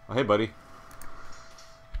 Oh, hey, buddy.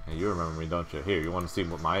 Hey, you remember me, don't you? Here, you want to see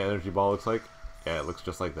what my energy ball looks like? Yeah, it looks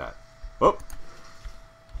just like that. Oh.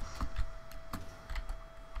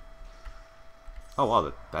 Oh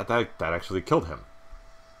wow, that actually killed him.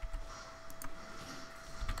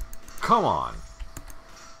 Come on.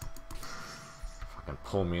 Fucking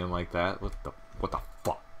pull me in like that. What the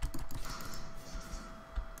fuck?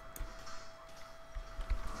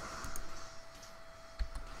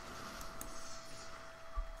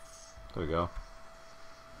 There we go.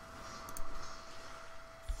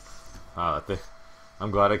 Ah, that thing.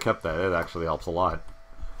 I'm glad I kept that. It actually helps a lot.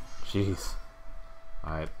 Jeez.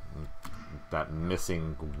 Alright. That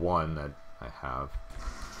missing one that I have.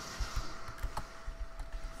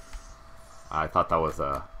 I thought that was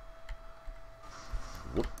a...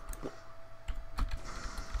 Whoop.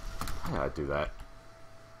 Why did I do that?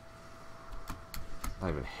 Not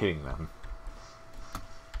even hitting them.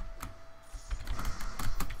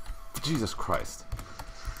 Jesus Christ.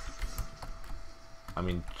 I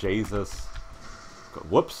mean, Jesus.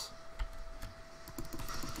 Whoops.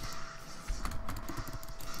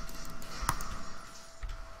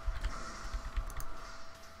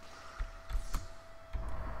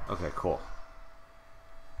 Okay, cool.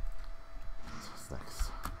 What's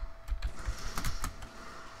next?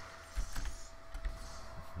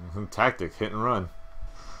 Tactic, hit and run.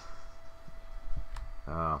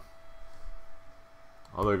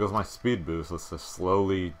 Oh, there goes my speed boost. Let's just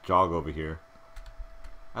slowly jog over here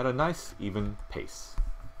at a nice, even pace.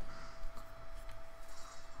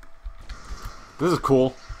 This is cool.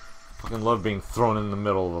 Fucking love being thrown in the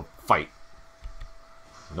middle of a fight.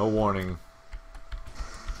 No warning.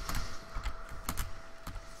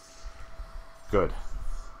 Good.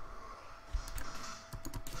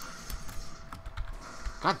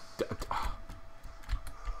 God damn.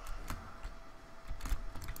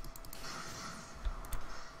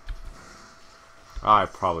 I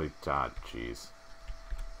probably... Ah, jeez.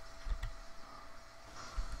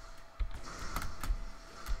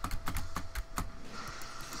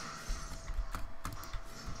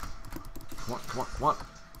 Come on, come on, come on.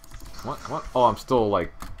 Come on, come on. Oh, I'm still,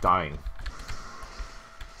 like, dying.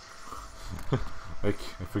 I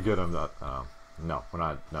forget I'm not... no, we're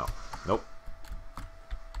not... No. Nope.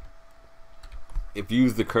 If you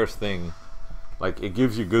use the curse thing, like, it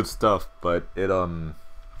gives you good stuff, but it,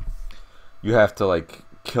 you have to, like,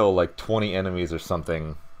 kill, like, 20 enemies or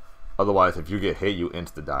something. Otherwise, if you get hit, you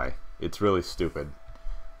insta-die. It's really stupid.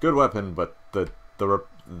 Good weapon, but the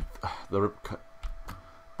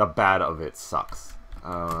bad of it sucks.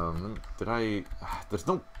 There's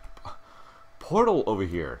no portal over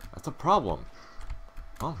here. That's a problem.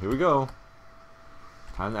 Well, here we go.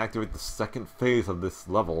 Time to activate the second phase of this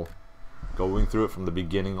level. Going through it from the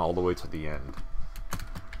beginning all the way to the end.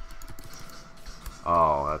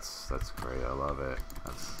 Oh, that's great. I love it.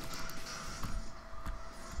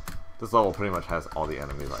 This level pretty much has all the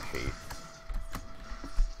enemies I hate.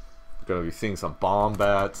 We're gonna be seeing some bomb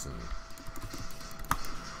bats and...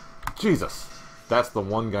 Jesus! That's the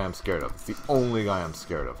one guy I'm scared of. It's the only guy I'm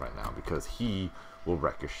scared of right now because he will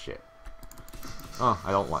wreck your shit. Oh,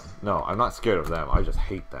 I don't like... No, I'm not scared of them. I just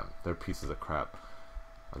hate them. They're pieces of crap.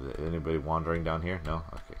 Anybody wandering down here? No?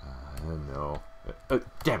 Okay. No.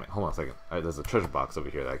 Damn it. Hold on a second. There's a treasure box over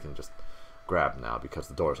here that I can just grab now because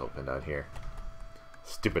the door's open down here.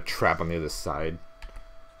 Stupid trap on the other side.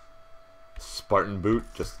 Spartan boot.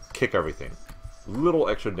 Just kick everything. Little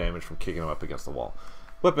extra damage from kicking them up against the wall.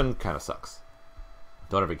 Weapon kind of sucks.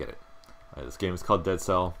 Don't ever get it. This game is called Dead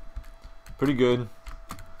Cell. Pretty good.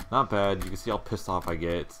 Not bad. You can see how pissed off I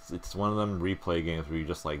get. It's one of them replay games where you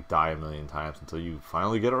just like die a million times until you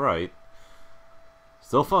finally get it right.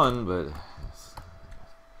 Still fun, but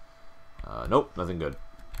nope, nothing good.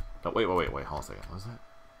 Oh, wait, hold on a second. What was that?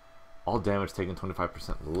 All damage taken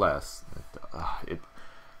 25% less. It's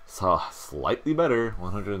slightly better.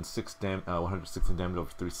 116 damage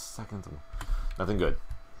over 3 seconds. Nothing good.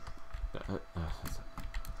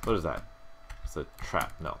 What is that? It's a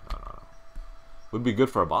trap. No. Would be good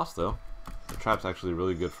for a boss though. The trap's actually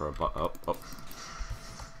really good for a boss. Oh.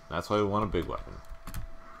 That's why we want a big weapon.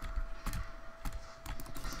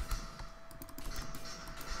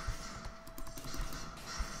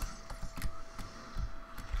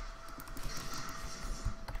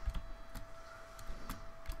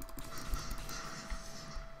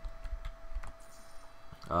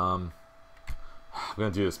 I'm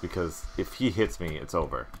gonna do this because if he hits me, it's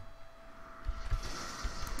over.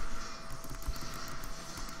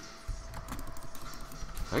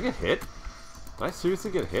 Did I get hit? Did I seriously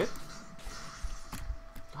get hit?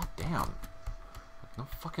 God damn. No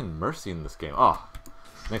fucking mercy in this game. Oh,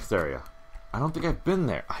 next area. I don't think I've been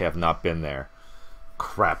there. I have not been there.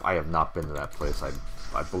 Crap, I have not been to that place.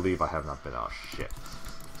 I believe I have not been. Oh, shit.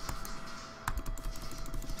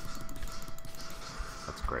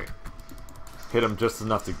 That's great. Hit him just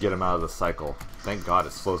enough to get him out of the cycle. Thank God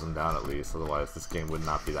it slows him down at least. Otherwise, this game would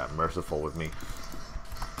not be that merciful with me.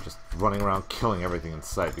 Just running around killing everything in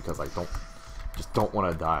sight because I just don't want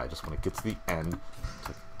to die. I just want to get to the end,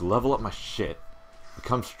 to level up my shit,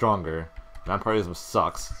 become stronger. Vampirism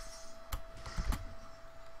sucks.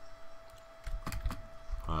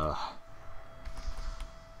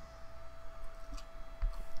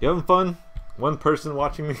 You having fun? One person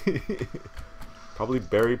watching me? Probably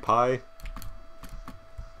Berry Pie.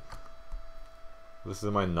 This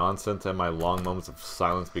is my nonsense and my long moments of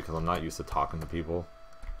silence because I'm not used to talking to people.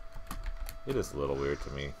 It is a little weird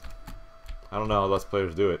to me. I don't know how Let's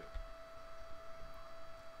Players do it.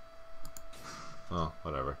 Oh,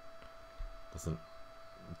 whatever. Doesn't...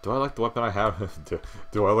 Do I like the weapon I have?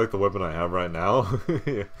 do I like the weapon I have right now?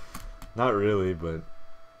 Not really, but...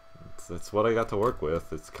 It's what I got to work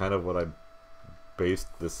with. It's kind of what I based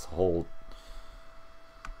this whole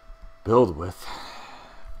build with.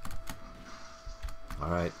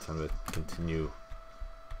 Alright, time to continue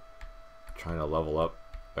trying to level up,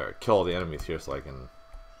 or kill all the enemies here so I can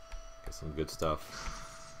get some good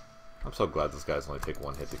stuff. I'm so glad this guy's only take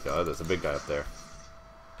one hit to kill. There's a big guy up there.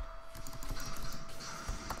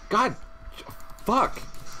 God! Fuck!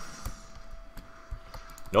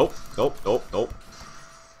 Nope, nope, nope, nope.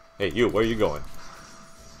 Hey, you, where are you going?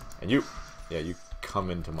 And you, yeah, you come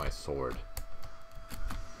into my sword.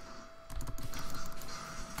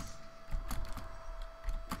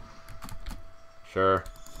 Sure.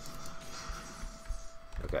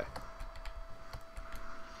 Okay.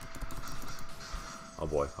 Oh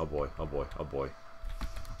boy, oh boy, oh boy, oh boy.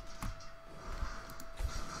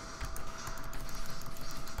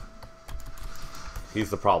 He's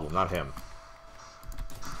the problem, not him.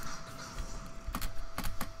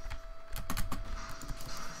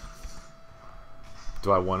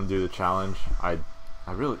 Do I want to do the challenge? I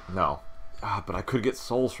really, no. But I could get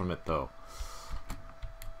souls from it though.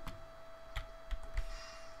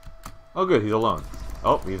 Oh good, he's alone.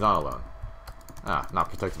 Oh, he's not alone. Not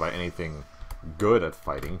protected by anything good at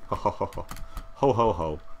fighting. Ho ho ho ho. Ho ho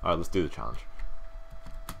ho. Alright, let's do the challenge.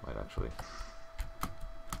 Might actually.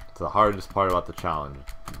 It's the hardest part about the challenge.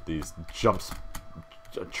 These jumps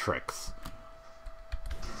tricks.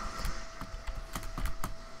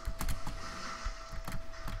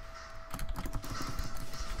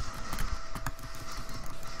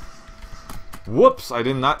 Whoops! I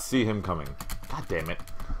did not see him coming. God damn it.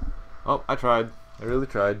 Oh, I tried. I really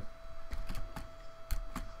tried.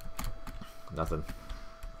 Nothing.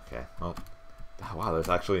 Okay, well. Oh, wow, there's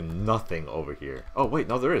actually nothing over here. Oh, wait,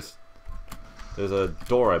 no, there is. There's a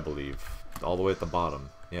door, I believe, all the way at the bottom.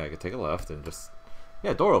 Yeah, I could take a left and just...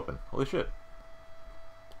 Yeah, door open. Holy shit.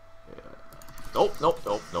 Yeah. Nope, nope,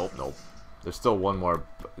 nope, nope, nope. There's still one more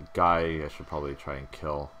guy I should probably try and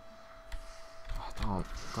kill.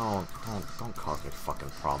 Don't cause me fucking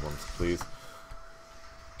problems, please.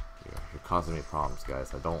 You're causing me problems,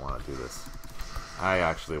 guys. I don't want to do this. I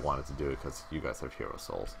actually wanted to do it because you guys have hero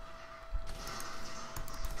souls.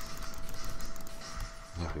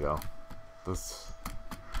 There we go. This...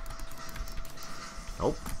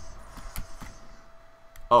 Nope.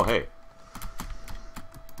 Oh, hey.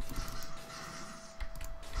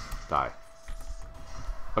 Die.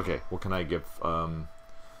 Okay, what can I give? I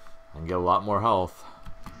can get a lot more health.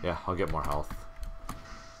 Yeah, I'll get more health.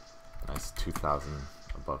 Nice 2,000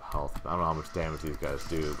 above health. I don't know how much damage these guys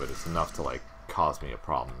do, but it's enough to, like, cause me a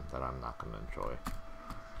problem that I'm not going to enjoy.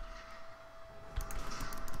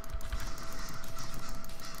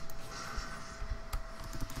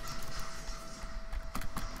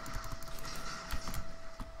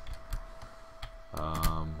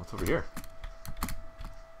 What's over here?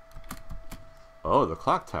 Oh, the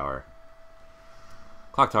clock tower.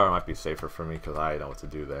 Clock tower might be safer for me because I know what to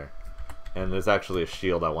do there. And there's actually a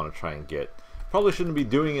shield I want to try and get. Probably shouldn't be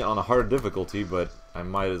doing it on a hard difficulty, but I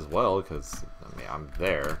might as well because, I mean, I'm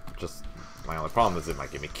there. Just My only problem is it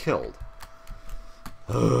might get me killed.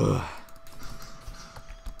 Ugh. God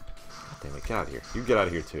damn it, get out of here. You get out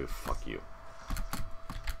of here too. Fuck you.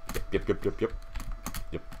 Yep.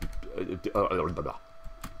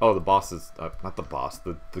 Oh, the boss is... not the boss.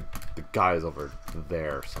 The guy is over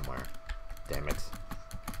there somewhere. Damn it.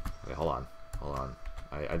 Okay, hold on. Hold on.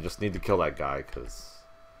 I just need to kill that guy, because...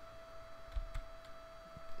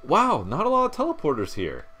 Wow, not a lot of teleporters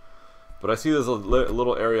here. But I see there's a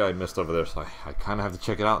little area I missed over there, so I kind of have to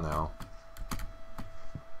check it out now.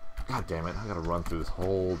 God damn it, I gotta run through this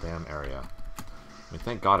whole damn area. I mean,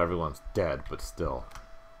 thank God everyone's dead, but still.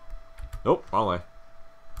 Nope, wrong way.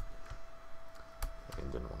 I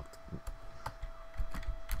didn't want to...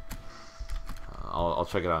 I'll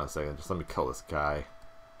check it out in a second. Just let me kill this guy.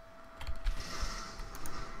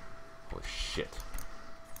 Holy shit.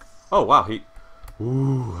 Oh, wow, he...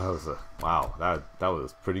 Ooh, that was a... Wow, that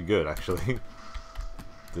was pretty good, actually.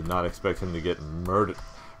 Did not expect him to get murdered.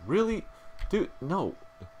 Really? Dude, no.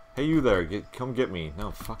 Hey, you there, come get me.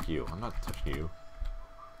 No, fuck you. I'm not touching you.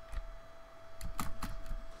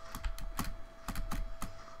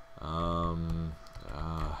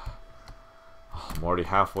 I'm already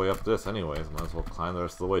halfway up this anyways. Might as well climb the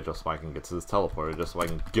rest of the way just so I can get to this teleporter, just so I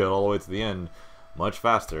can get all the way to the end much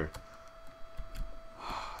faster.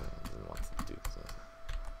 I didn't want to do this.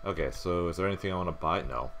 Okay, so is there anything I want to buy?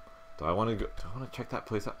 No. Do I want to go? Do I want to check that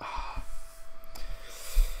place out?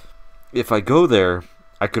 If I go there,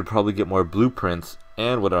 I could probably get more blueprints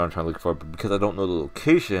and what I'm trying to look for, but because I don't know the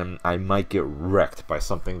location, I might get wrecked by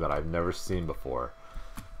something that I've never seen before.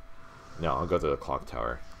 No, I'll go to the clock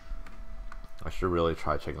tower. I should really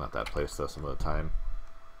try checking out that place though some of the time.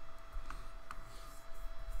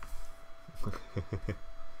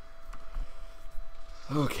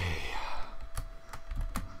 Okay.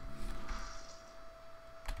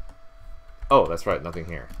 Oh, that's right, nothing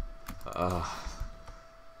here. Oh.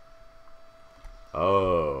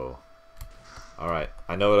 Alright,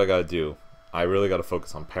 I know what I gotta do. I really gotta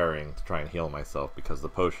focus on parrying to try and heal myself because the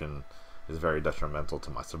potion is very detrimental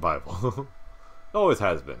to my survival. It always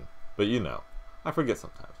has been, but you know, I forget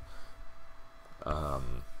sometimes.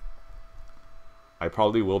 I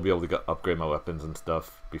probably will be able to upgrade my weapons and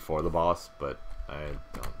stuff before the boss, but I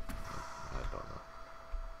don't know.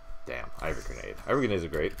 Damn, Ivy Grenade. Ivy Grenades are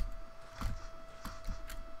great.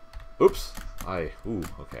 Oops. Ooh,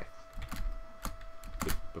 okay.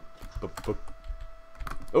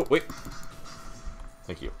 Oh, wait.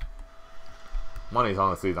 Thank you. Money's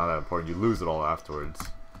honestly not that important. You lose it all afterwards.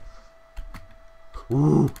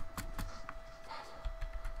 Ooh.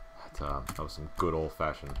 That was some good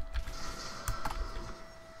old-fashioned.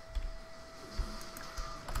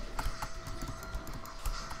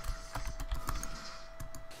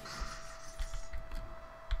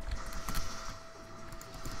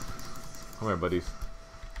 Come here, buddies.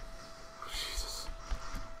 Jesus.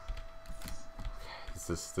 Okay,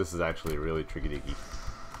 this is actually really tricky-dicky.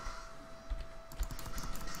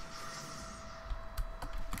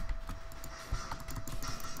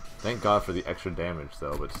 Thank God for the extra damage,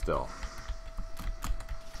 though, but still.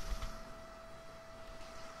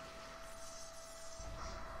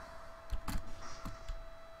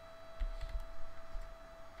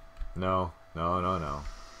 No.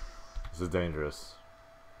 This is dangerous.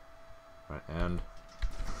 Right, and...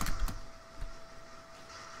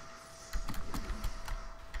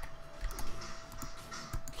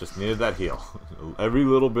 just needed that heal. Every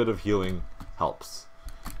little bit of healing helps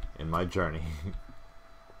in my journey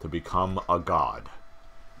to become a god.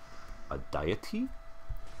 A deity?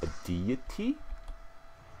 A deity?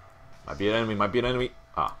 Might be an enemy, might be an enemy.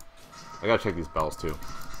 Ah. I gotta check these bells too.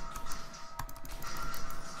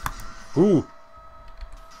 Ooh!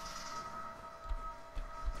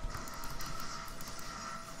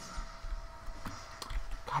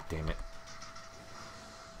 God damn it.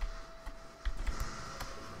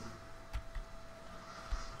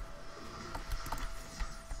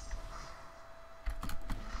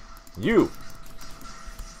 You!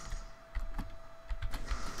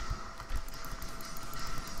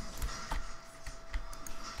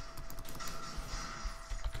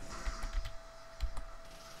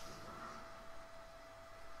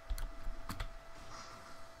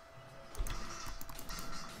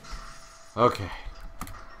 Okay.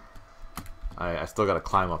 I still gotta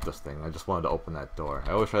climb up this thing. I just wanted to open that door.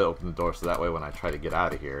 I always try to open the door so that way when I try to get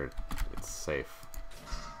out of here, it's safe.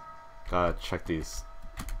 Gotta check these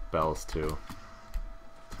bells too.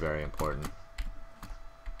 It's very important.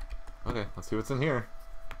 Okay, let's see what's in here.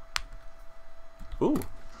 Ooh.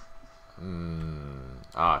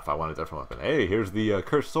 If I want a different weapon. Hey, here's the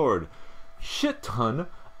cursed sword. Shit ton of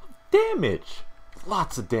damage.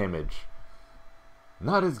 Lots of damage.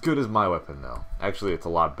 Not as good as my weapon, though. Actually, it's a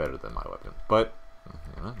lot better than my weapon. But,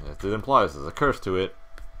 you know, as it implies, there's a curse to it.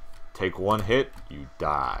 Take one hit, you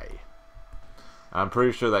die. I'm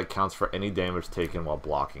pretty sure that counts for any damage taken while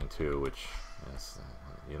blocking, too, which is,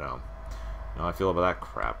 you know how I feel about that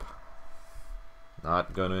crap.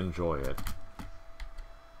 Not gonna enjoy it.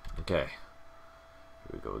 Okay.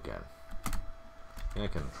 Here we go again. I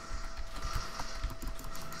can...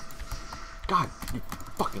 God, you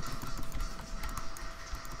fucking...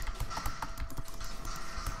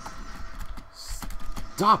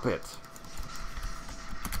 Stop it!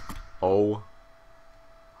 Oh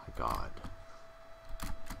my god.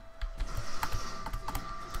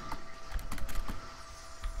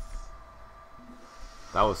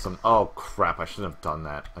 That was some... Oh crap, I shouldn't have done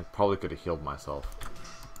that. I probably could have healed myself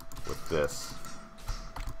with this.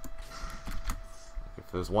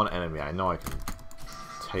 If there's one enemy, I know I can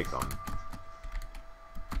take them.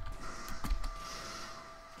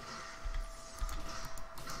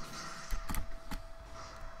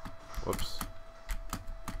 Whoops.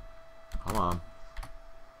 Come on.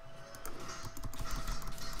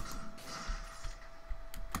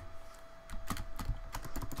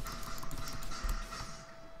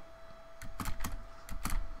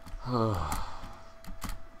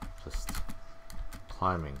 Just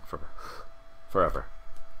climbing for forever.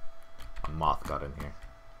 A moth got in here.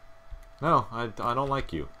 No, I don't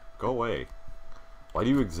like you. Go away. Why do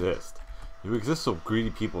you exist? You exist so greedy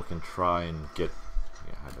people can try and get...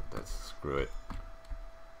 Yeah, that's... Screw it.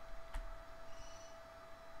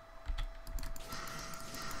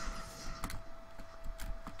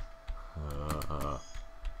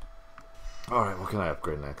 Alright, what can I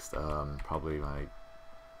upgrade next? Probably my...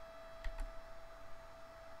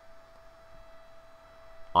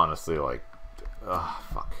 Honestly, like...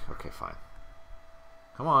 fuck. Okay, fine.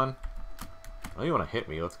 Come on. I know you want to hit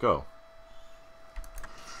me. Let's go.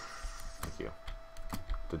 Thank you.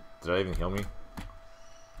 Did I even heal me?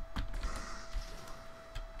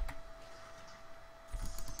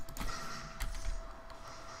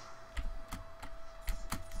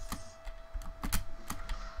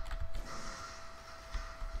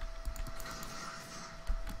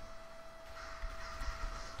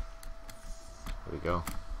 There we go.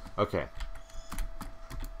 Okay.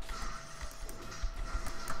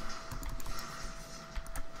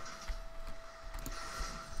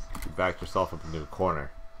 You backed yourself up into a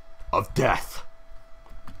corner of death.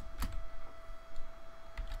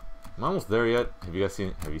 Am I almost there yet? Have you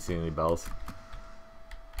seen any bells?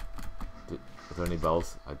 Are there any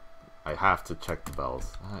bells? I have to check the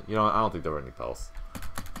bells. You know, I don't think there were any bells.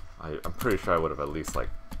 I'm pretty sure I would have at least like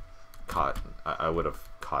caught. I would have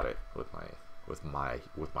caught it with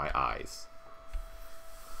my eyes.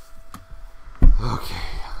 Okay.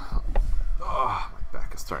 Oh, my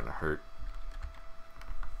back is starting to hurt.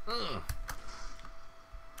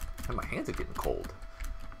 And my hands are getting cold.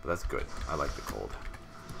 But that's good. I like the cold.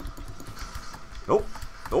 Nope.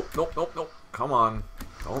 Nope, nope, nope, nope. Come on.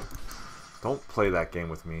 Don't play that game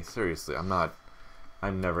with me. Seriously,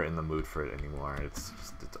 I'm never in the mood for it anymore. It's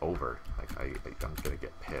over. Like I'm gonna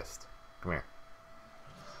get pissed. Come here.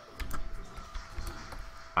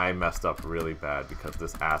 I messed up really bad because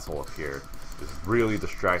this asshole up here is really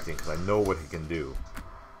distracting because I know what he can do.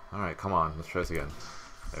 Alright, come on. Let's try this again.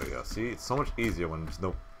 There we go. See, it's so much easier when there's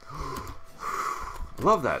no...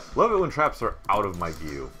 Love that. Love it when traps are out of my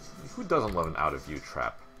view. Who doesn't love an out of view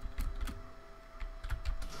trap?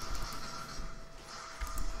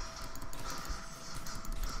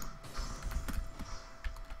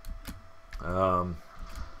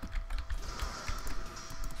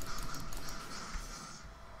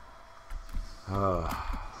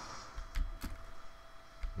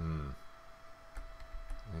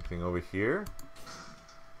 Anything over here?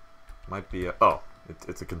 Might be a... Oh,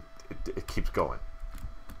 it keeps going.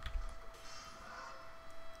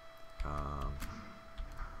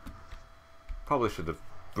 Probably should have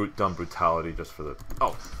done brutality just for the...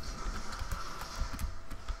 Oh!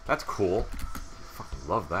 That's cool. Fucking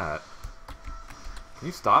love that. Can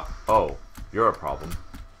you stop? Oh, you're a problem.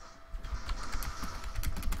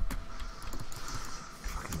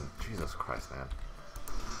 Fucking Jesus Christ, man.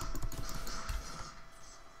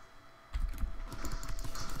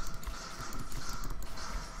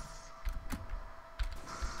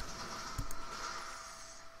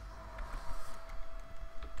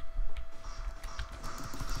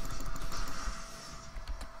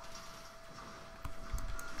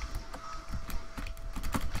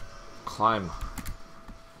 Climb.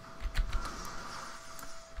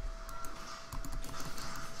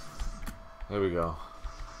 There we go.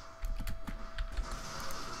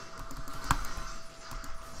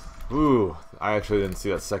 Ooh, I actually didn't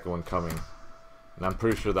see that second one coming. And I'm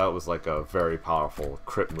pretty sure that was like a very powerful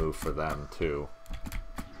crit move for them too.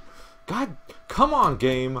 God, come on,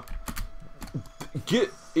 game!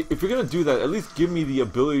 If you're gonna do that, at least give me the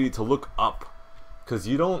ability to look up. Because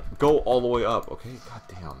you don't go all the way up, okay? God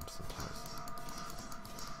damn, sometimes.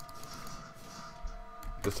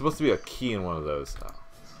 There's supposed to be a key in one of those. Oh.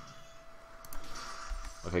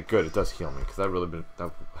 Okay, good. It does heal me, because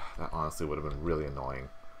that honestly would have been really annoying.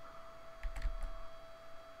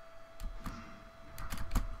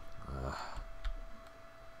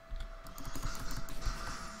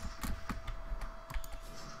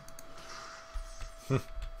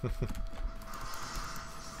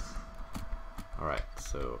 Alright,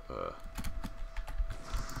 so, there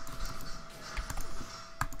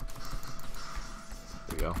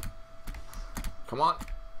we go. Come on!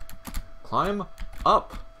 Climb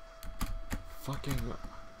up! Fucking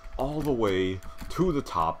all the way to the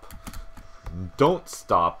top. Don't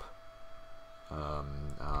stop.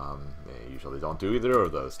 They usually don't do either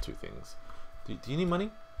of those two things. Do you need money?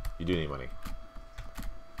 You do need money.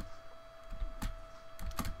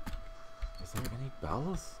 Is there any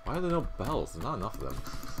bells? Why are there no bells? There's not enough of them.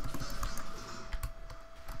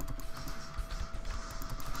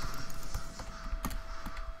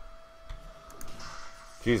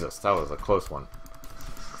 Jesus, that was a close one.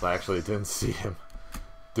 'Cause I actually didn't see him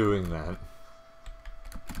doing that.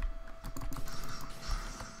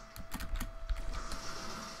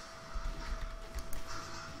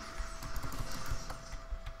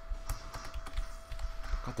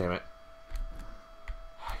 God damn it.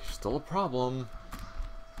 You're still a problem.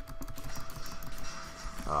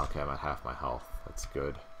 Oh, okay, I'm at half my health. That's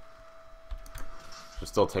good. Should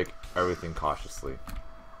still take everything cautiously.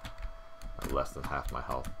 At less than half my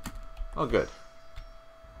health. Oh, good.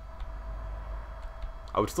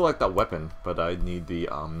 I would still like that weapon, but I need the,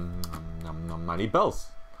 I need bells.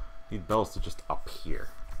 I need bells to just appear.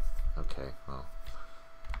 Okay, well.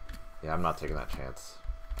 Yeah, I'm not taking that chance.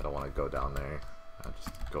 I don't want to go down there. I'll just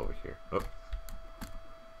go over here. Oh.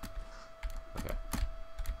 Okay.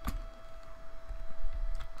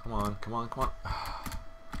 Come on, come on, come on.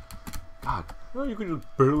 God, well, you could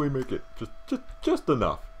just barely make it. Just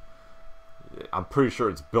enough. I'm pretty sure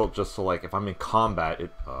it's built just so, like, if I'm in combat,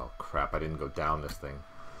 oh crap, I didn't go down this thing.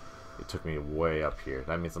 It took me way up here.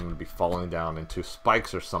 That means I'm going to be falling down into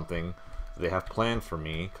spikes or something that they have planned for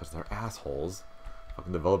me, because they're assholes.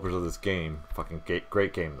 Fucking developers of this game. Fucking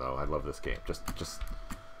great game, though. I love this game. Just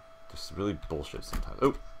really bullshit sometimes.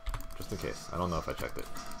 Oh, just in case. I don't know if I checked it.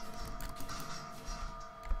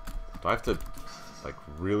 Do I have to, like,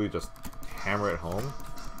 really just hammer it home?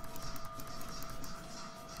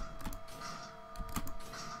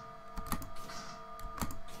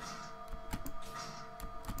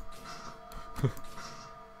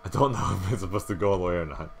 I don't know if it's supposed to go all the way or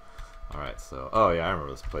not. Alright, so... Oh yeah, I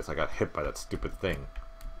remember this place. I got hit by that stupid thing.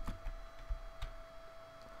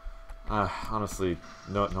 Honestly,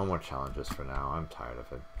 no more challenges for now. I'm tired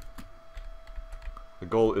of it. The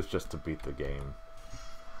goal is just to beat the game.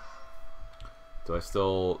 Do I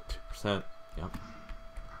still... 2%? Yep.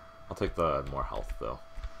 I'll take the more health, though.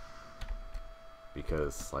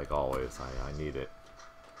 Because, like always, I need it.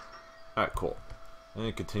 Alright, cool. I'm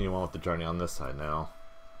going to continue on with the journey on this side now.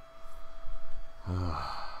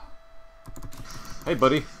 Hey,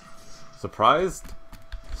 buddy. Surprised?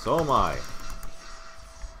 So am I.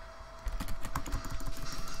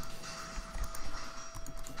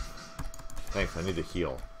 Thanks, I need to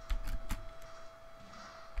heal.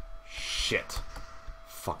 Shit.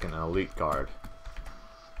 Fucking elite guard.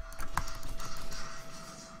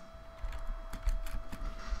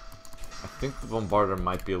 I think the bombarder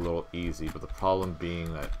might be a little easy, but the problem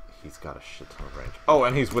being that he's got a shit ton of range. Oh,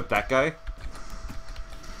 and he's with that guy?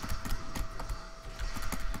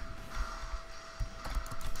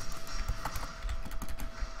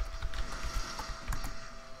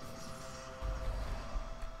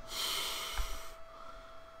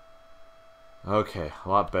 Okay, a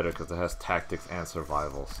lot better because it has tactics and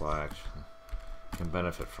survival, so I actually can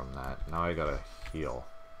benefit from that. Now I gotta heal.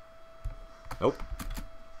 Nope.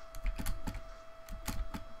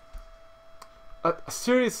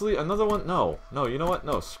 Seriously, another one? No, you know what?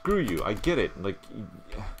 No, screw you. I get it. Like,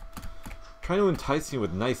 trying to entice me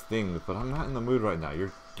with nice things, but I'm not in the mood right now.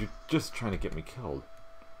 You're just trying to get me killed.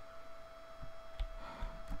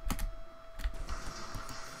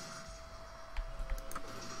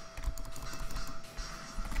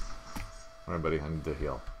 Alright, buddy, I need to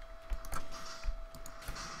heal.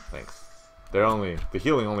 Thanks. The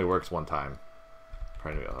healing only works one time.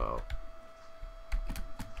 Oh.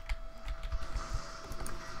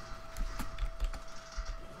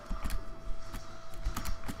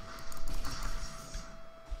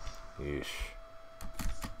 Yeesh.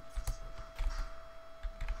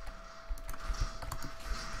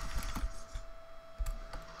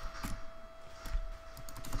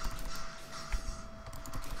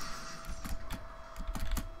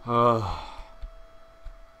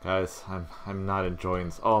 Guys, I'm not enjoying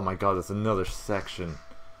this. Oh my god, there's another section.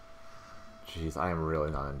 Jeez, I am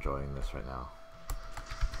really not enjoying this right now.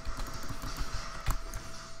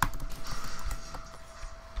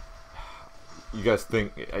 You guys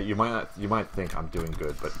think you might think I'm doing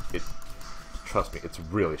good, but trust me, it's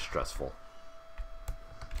really stressful.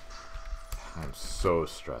 I'm so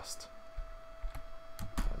stressed.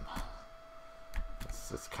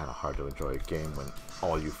 It's kind of hard to enjoy a game when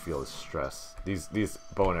all you feel is stress. These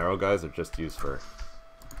bow and arrow guys are just used for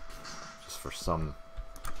some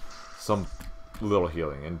little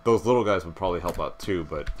healing, and those little guys would probably help out too,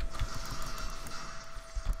 but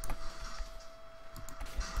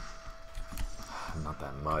not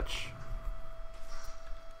that much.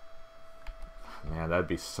 Man, that'd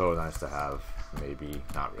be so nice to have. Maybe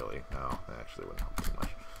not really. No, that actually wouldn't help too much.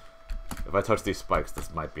 If I touch these spikes,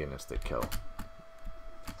 this might be an instant kill.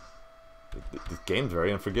 The game's very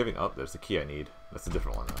unforgiving. Oh, there's the key I need. That's a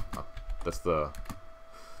different one though. Oh, that's the...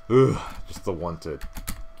 just the one to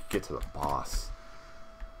get to the boss.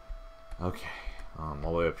 Okay. I'm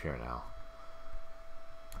all the way up here now.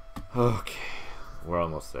 Okay. We're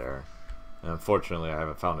almost there. And unfortunately, I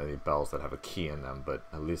haven't found any bells that have a key in them, but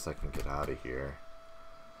at least I can get out of here.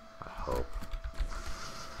 I hope.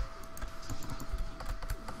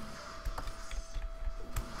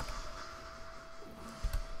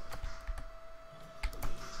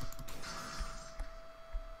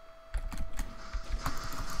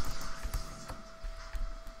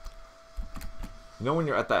 You know when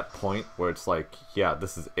you're at that point where it's like, yeah,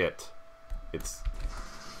 this is it. It's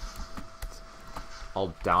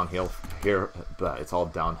all downhill here, but it's all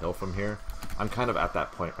downhill from here. I'm kind of at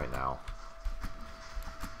that point right now.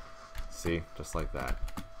 See? Just like that.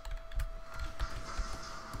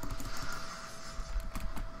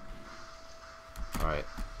 Alright.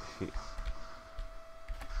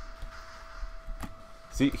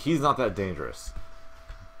 See, he's not that dangerous.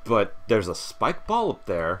 But there's a spike ball up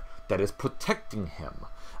there that is protecting him.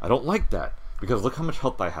 I don't like that, because look how much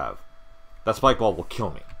health I have. That spike ball will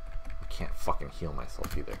kill me. I can't fucking heal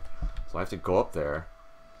myself either. So I have to go up there,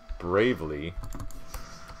 bravely.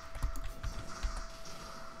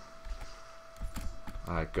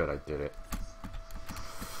 Alright, good, I did it.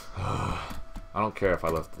 I don't care if I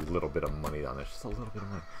left a little bit of money down there, just a little bit of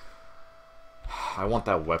money. I want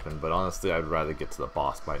that weapon, but honestly I'd rather get to the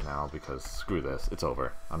boss by now, because screw this, it's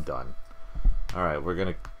over. I'm done. Alright, we're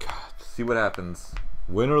gonna see what happens.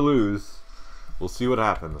 Win or lose, we'll see what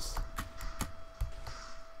happens.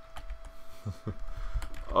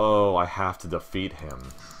 Oh, I have to defeat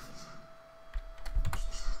him.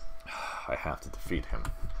 I have to defeat him.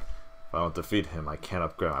 If I don't defeat him, I can't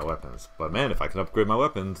upgrade my weapons. But man, if I can upgrade my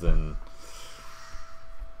weapons, then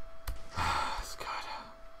it's good.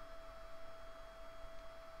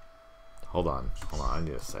 Hold on, I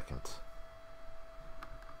need a second.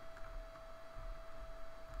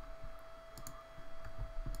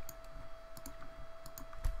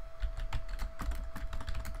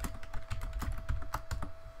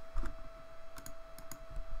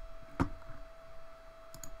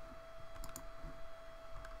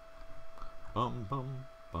 Bum bum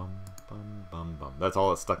bum bum bum bum. That's all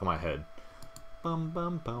that's stuck in my head. Bum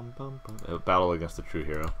bum bum bum bum. Battle against the true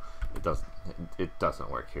hero. It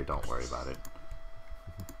doesn't work here. Don't worry about it.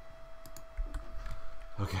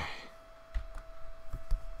 Okay.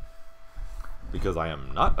 Because I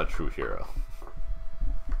am not a true hero.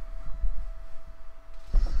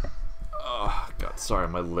 Oh god, sorry,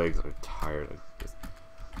 my legs are tired.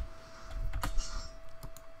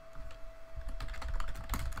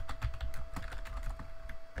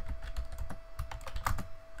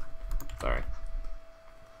 Sorry.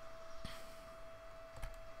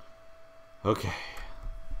 Okay.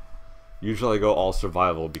 Usually I go all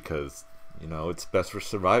survival because, you know, it's best for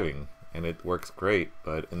surviving and it works great,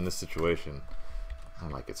 but in this situation I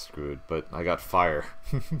might get screwed, but I got fire.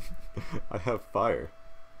 I have fire.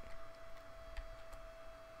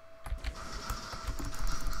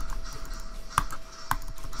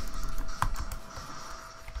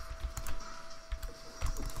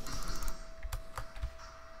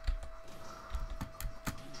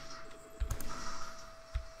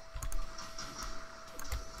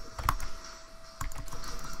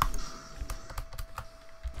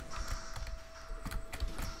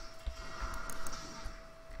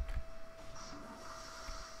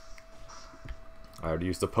 I already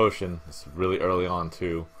used a potion. It's really early on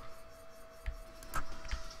too.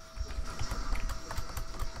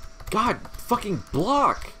 God, fucking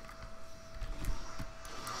block!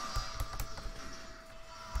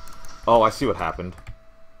 Oh, I see what happened.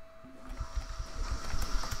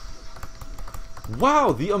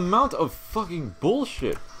 Wow, the amount of fucking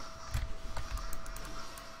bullshit.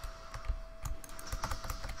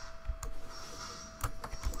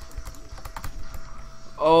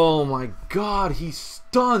 Oh my god, he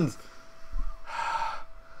stuns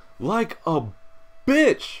like a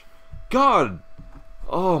bitch. God.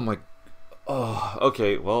 Oh my. Oh,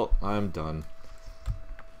 okay. Well, I'm done.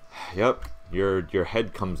 Yep. Your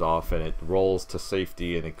head comes off and it rolls to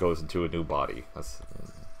safety and it goes into a new body. That's.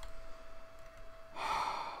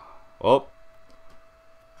 Well.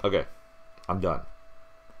 Okay. I'm done.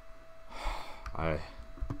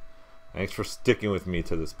 Thanks for sticking with me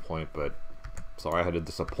to this point, but sorry I had to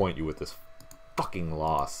disappoint you with this fucking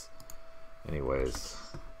loss. Anyways,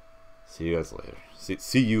 see you guys later.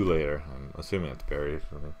 See you later. I'm assuming it's Barry.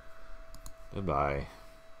 Goodbye.